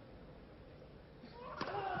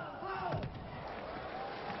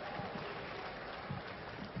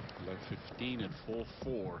 Low 15 at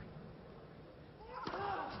 4-4.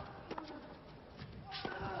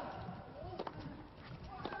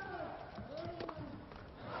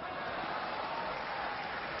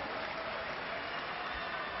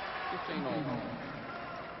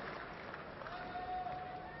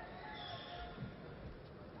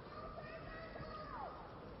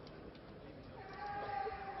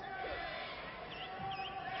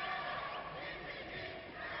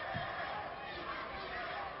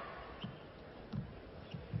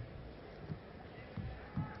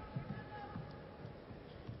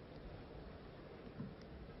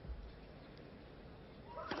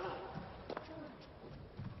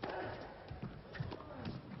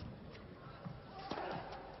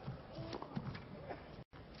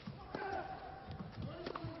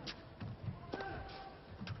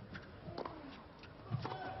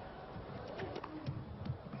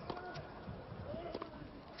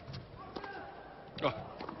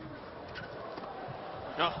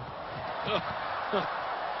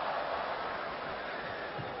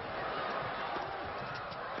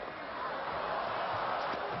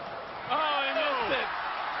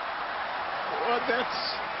 Well,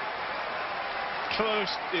 that's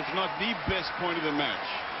close, if not the best point of the match.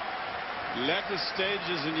 Latter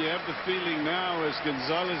stages, and you have the feeling now as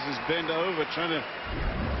González is bent over trying to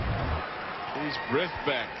get his breath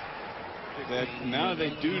back, that now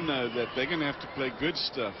they do know that they're going to have to play good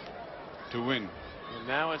stuff to win. And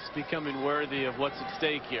now it's becoming worthy of what's at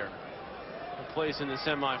stake here. A place in the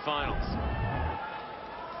semifinals.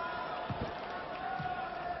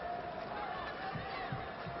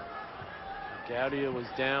 Gaudio was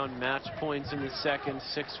down match points in the second,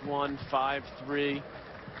 6-1, 5-3.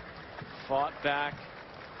 Fought back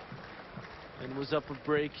and was up a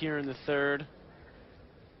break here in the third.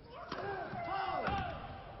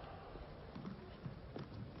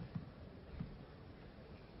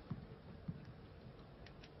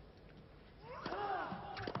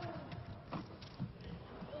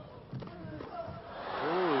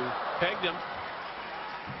 Ooh, pegged him.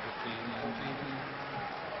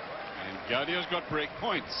 Gaudio's got break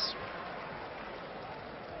points.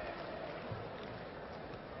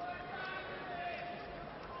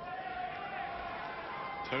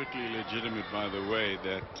 Totally legitimate, by the way,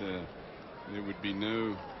 that there would be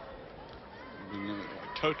no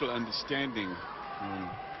total understanding from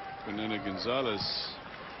Fernando González,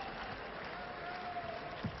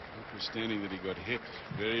 notwithstanding that he got hit.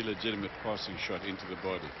 Very legitimate passing shot into the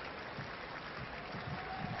body.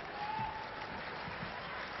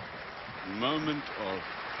 Moment of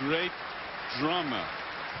great drama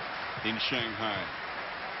in Shanghai.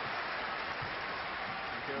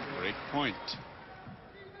 Break point.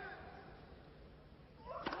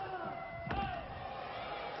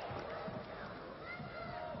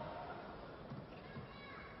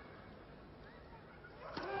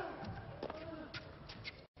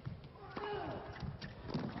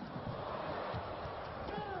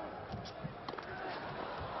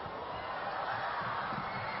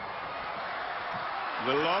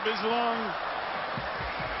 The lob is long.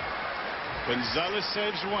 González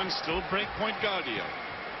saves one, still break point Gaudio.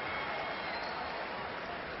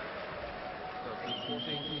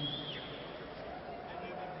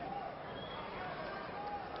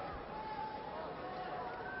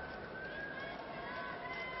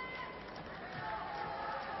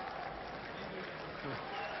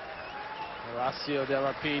 Horacio de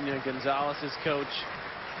la Pena, González's coach.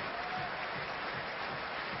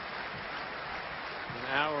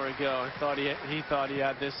 An hour ago, he thought he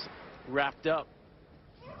had this wrapped up.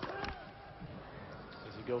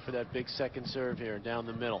 Does he go for that big second serve here down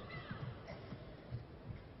the middle?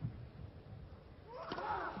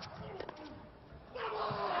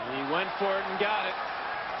 And he went for it and got it.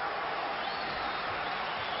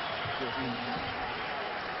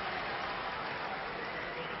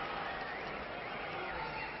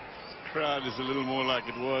 Crowd is a little more like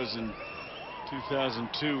it was in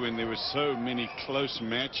 2002 when there were so many close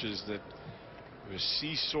matches that were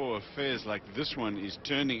seesaw affairs like this one is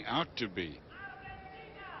turning out to be.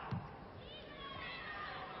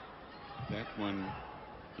 That one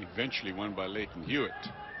eventually won by Leighton Hewitt.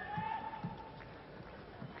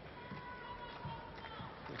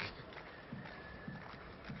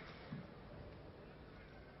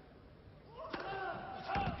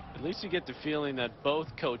 At least you get the feeling that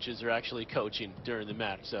both coaches are actually coaching during the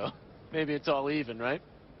match, so maybe it's all even, right?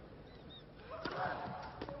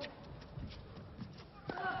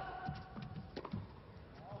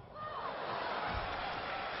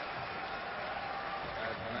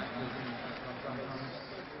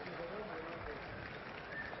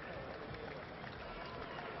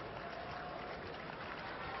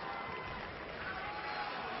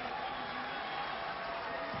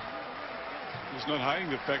 He's not hiding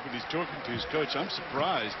the fact that he's talking to his coach. I'm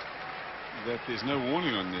surprised that there's no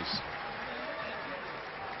warning on this.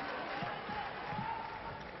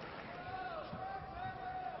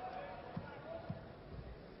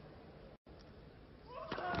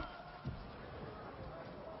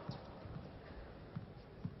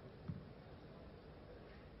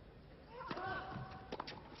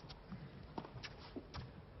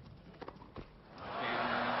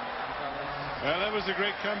 Well, that was a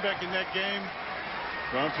great comeback in that game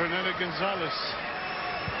from Fernando González.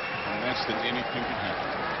 And that's that anything can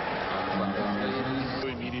happen.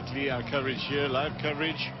 Immediately, our coverage here, live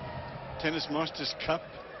coverage, Tennis Masters Cup,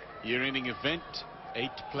 year-ending event.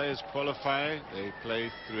 8 players qualify. They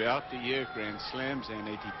play throughout the year, Grand Slams and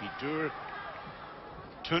ATP Tour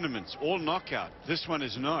tournaments, all knockout. This one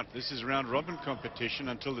is not. This is round-robin competition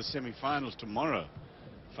until the semi-finals tomorrow.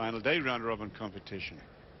 Final day round-robin competition.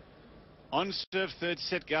 On serve, third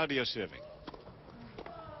set, Gaudio serving.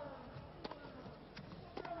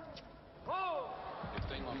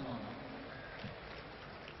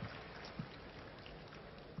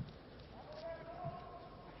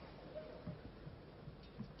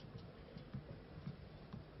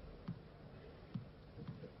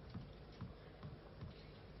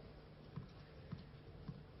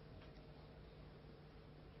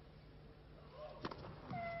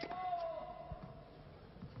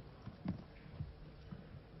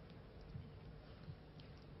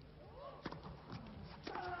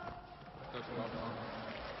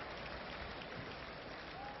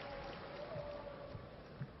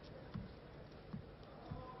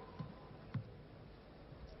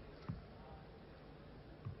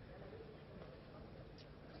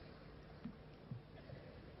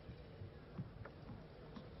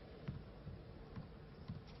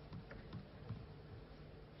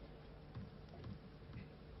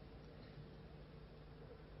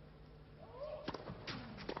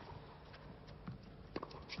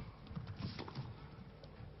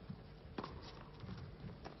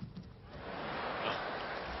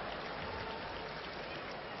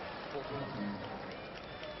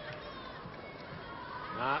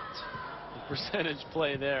 Not the percentage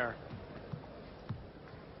play there.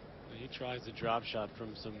 He tries a drop shot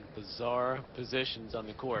from some bizarre positions on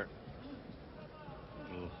the court.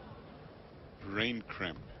 Brain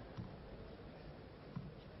cramp.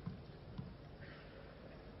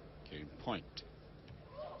 Getting point.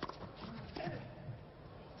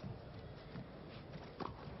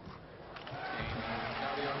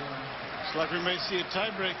 Looks like we may see a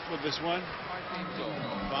tiebreak for this one.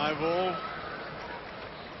 5-all.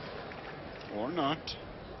 Or not.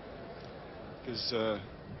 Because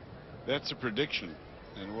that's a prediction.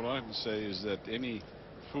 And what I can say is that any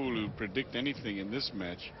fool who predict anything in this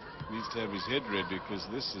match needs to have his head read, because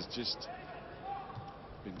this has just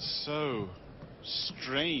been so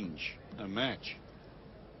strange a match.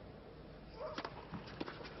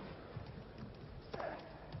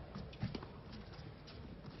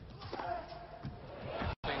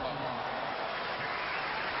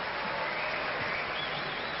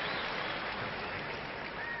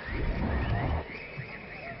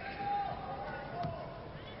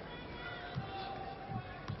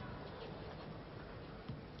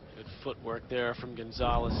 Footwork there from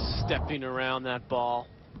González, stepping around that ball.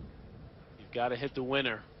 You've got to hit the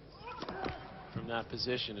winner from that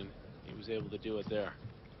position, and he was able to do it there.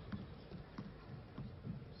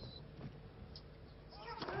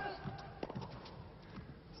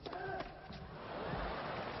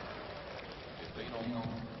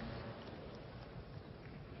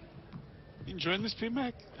 Enjoying this,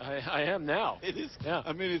 P-Mac? I am now. It is. Yeah.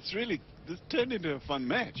 I mean, it's really, this turned into a fun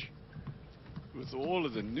match with all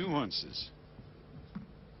of the nuances.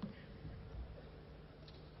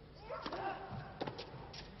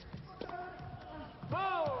 And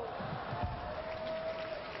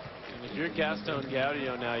if you're Gastón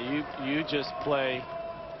Gaudio now, you just play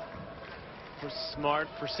for smart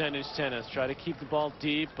percentage tennis. Try to keep the ball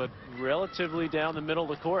deep, but relatively down the middle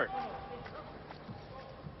of the court.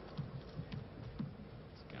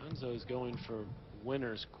 Gonzo's going for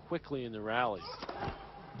winners quickly in the rallies.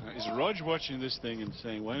 Now, is Rog watching this thing and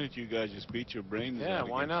saying, why don't you guys just beat your brains out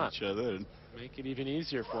why against not? each other? And Make it even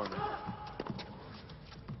easier for me.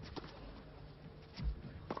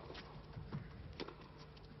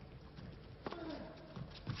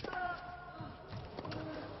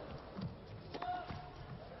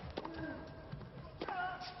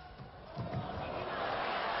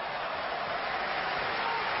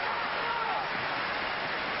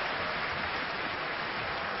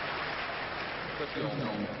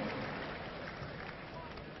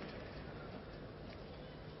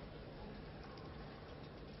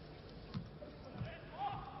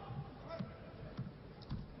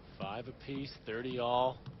 Five apiece, 30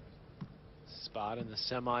 all. Spot in the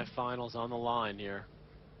semifinals on the line here.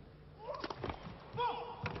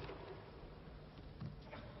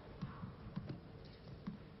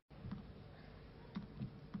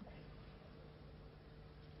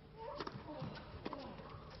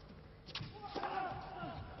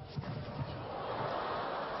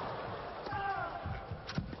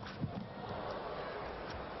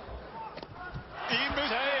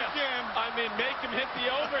 I mean, make him hit the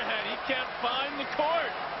overhead. He can't find the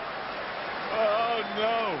court. Oh,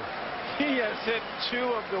 no. He has hit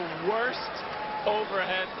two of the worst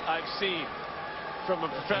overheads I've seen from a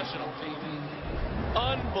professional.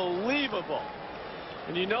 Unbelievable.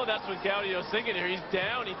 And you know that's what Gaudio's thinking here. He's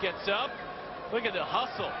down. He gets up. Look at the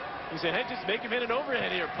hustle. He said, hey, just make him hit an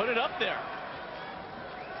overhead here. Put it up there.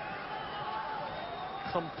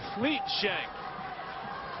 Complete shank.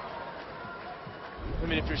 I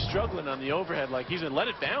mean, if you're struggling on the overhead like he's in, let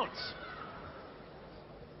it bounce.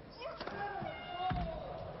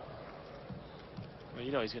 Well,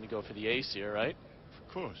 you know he's going to go for the ace here, right?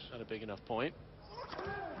 Of course. Not a big enough point.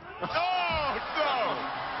 Oh, no!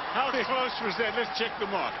 How close was that? Let's check the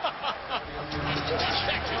mark.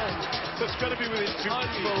 Check it. So it's got to be within 2 feet.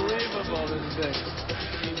 Unbelievable, this thing.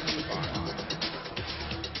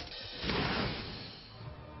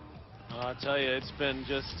 I'll tell you, it's been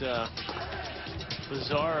just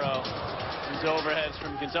bizarro. These overheads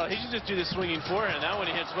from González. He should just do the swinging forehand. That one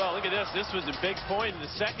he hits well. Look at this. This was a big point in the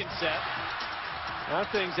second set. That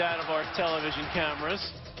thing's out of our television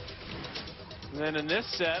cameras. And then in this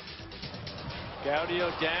set,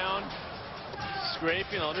 Gaudio down,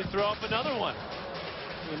 scraping. Let me throw up another one.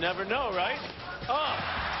 You never know, right? Oh.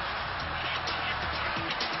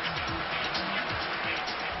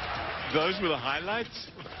 Those were the highlights?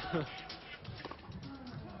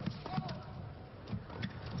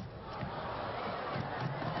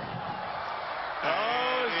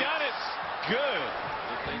 Oh, he's got it. Good.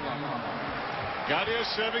 Gaudio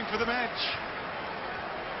serving for the match.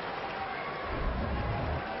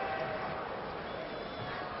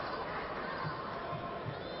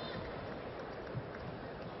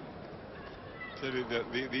 Tell you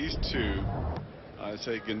that these two, I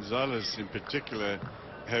say González in particular,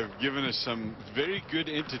 have given us some very good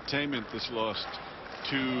entertainment this last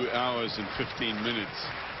 2 hours and 15 minutes.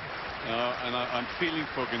 And I'm feeling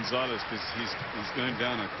for González because he's going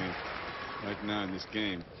down, I think, right now in this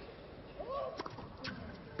game.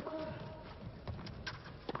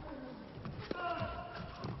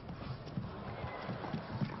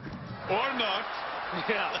 Or not.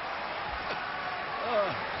 Yeah.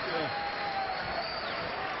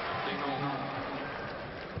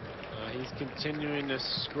 He's continuing to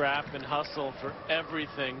scrap and hustle for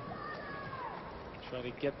everything. Try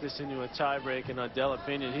to get this into a tiebreak, and Adel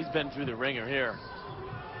opinion, he's been through the ringer here.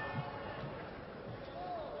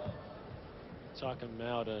 Talking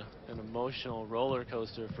about an emotional roller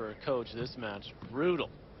coaster for a coach. This match, brutal.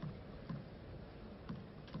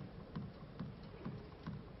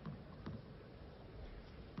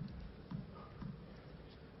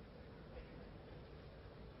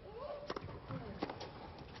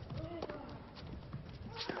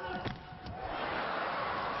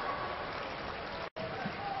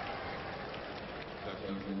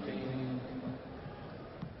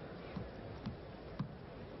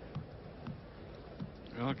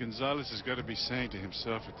 Well, González has got to be saying to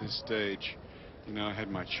himself at this stage, you know, I had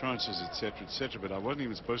my chances, etc., but I wasn't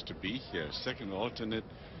even supposed to be here. Second alternate,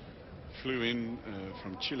 flew in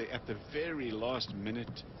from Chile at the very last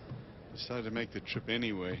minute, decided to make the trip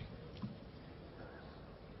anyway.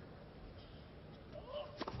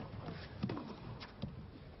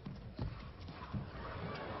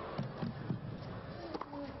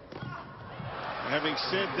 Having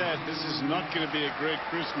said that, this is not going to be a great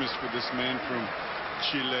Christmas for this man from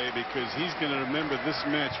Chile, because he's going to remember this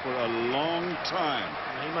match for a long time.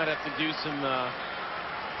 He might have to do some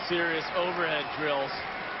serious overhead drills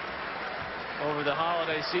over the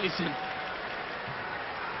holiday season.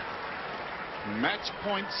 Match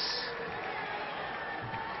points.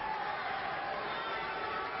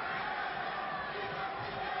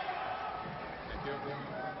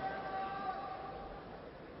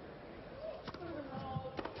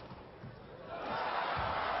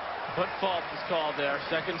 Foot fault is called there.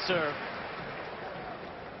 Second serve.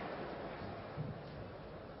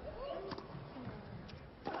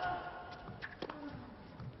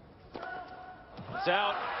 It's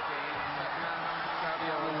out.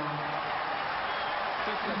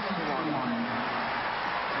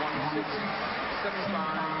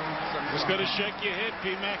 Just got to shake your head,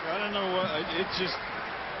 P-Mac. I don't know what. It's just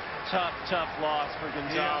tough loss for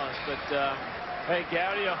González. Yeah. But hey,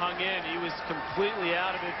 Gaudio hung in. He was completely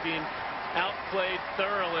out of it, being outplayed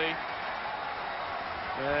thoroughly.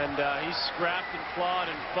 And he scrapped and clawed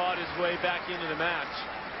and fought his way back into the match.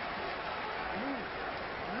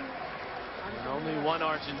 And only one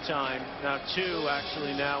Argentine, now two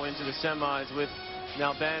actually now into the semis, with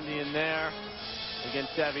Nalbandian in there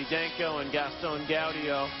against Davydenko, and Gastón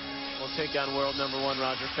Gaudio will take on world #1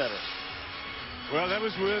 Roger Federer. Well, that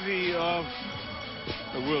was worthy of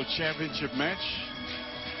a World Championship match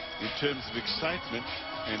in terms of excitement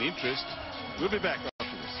and interest. We'll be back.